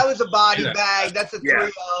 Yeah, that was a body Yeah. bag. That's a Yeah.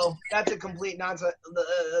 3-0. That's a complete nonsense.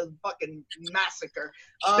 Fucking massacre.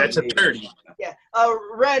 That's a 30. Yeah.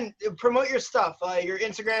 Ren, promote your stuff. Your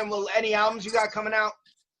Instagram. Any albums you got coming out?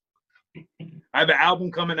 I have an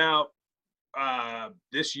album coming out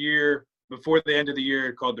this year, before the end of the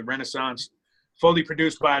year, called The Renaissance, fully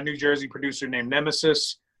produced by a New Jersey producer named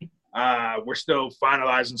Nemesis. We're still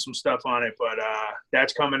finalizing some stuff on it, but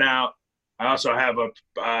that's coming out. I also have a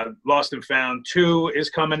Lost and Found 2 is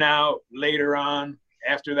coming out later on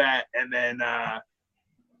after that, and then a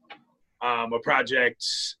project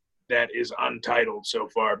that is untitled so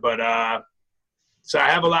far. But so I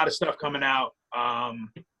have a lot of stuff coming out. I'm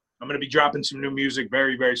going to be dropping some new music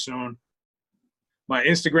very, very soon. My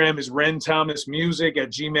Instagram is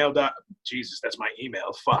renthomasmusic@gmail.com. Jesus, that's my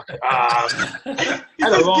email. Fuck. He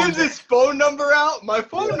just gives his phone number out. My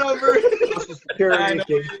phone number.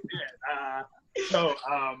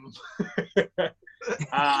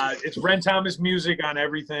 It's Ren Thomas Music on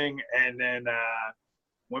everything. And then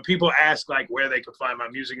when people ask like where they can find my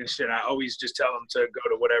music and shit, I always just tell them to go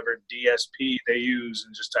to whatever DSP they use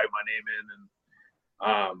and just type my name in, and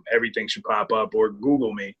everything should pop up, or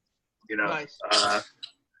Google me. You know, Nice.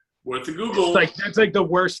 Worth the Google. that's like the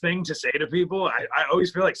worst thing to say to people. I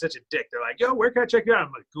always feel like such a dick. They're like, "Yo, where can I check you out?"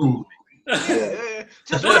 I'm like, "Google me."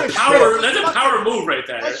 Just That's a power move right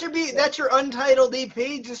there. That's your untitled EP.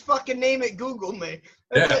 Just fucking name it. Google me.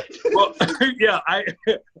 Yeah. Well, yeah,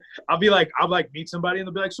 I'll meet somebody and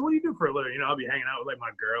they'll be like, so what do you do for a living? You know, I'll be hanging out with like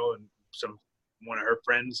my girl and one of her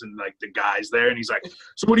friends and like the guys there, and he's like,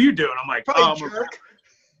 so what do you do? And I'm like,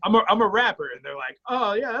 I'm a rapper. And they're like,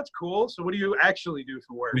 oh yeah, that's cool. So what do you actually do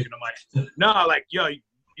for work? And I'm like, no, like, yo,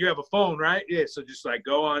 you have a phone, right? Yeah, so just like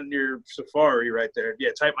go on your Safari right there. Yeah,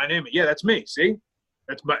 type my name in. Yeah, that's me. See?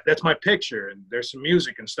 That's my picture, and there's some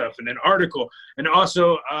music and stuff, and an article. And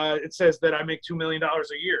also it says that I make $2 million a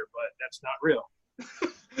year, but that's not real.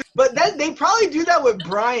 But they probably do that with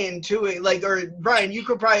Brian too. Like, or Brian, you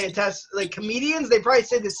could probably attest. Like comedians, they probably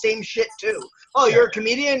say the same shit too. Oh, you're a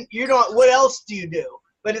comedian. You don't. What else do you do?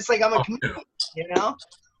 But it's like I'm a comedian. You know.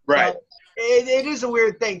 Right. So it is a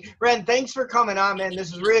weird thing. Ren, thanks for coming on, man.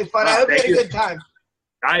 This was really fun. I hope you had a good time.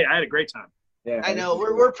 I had a great time. Yeah. I know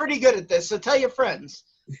we're pretty good at this. So tell your friends.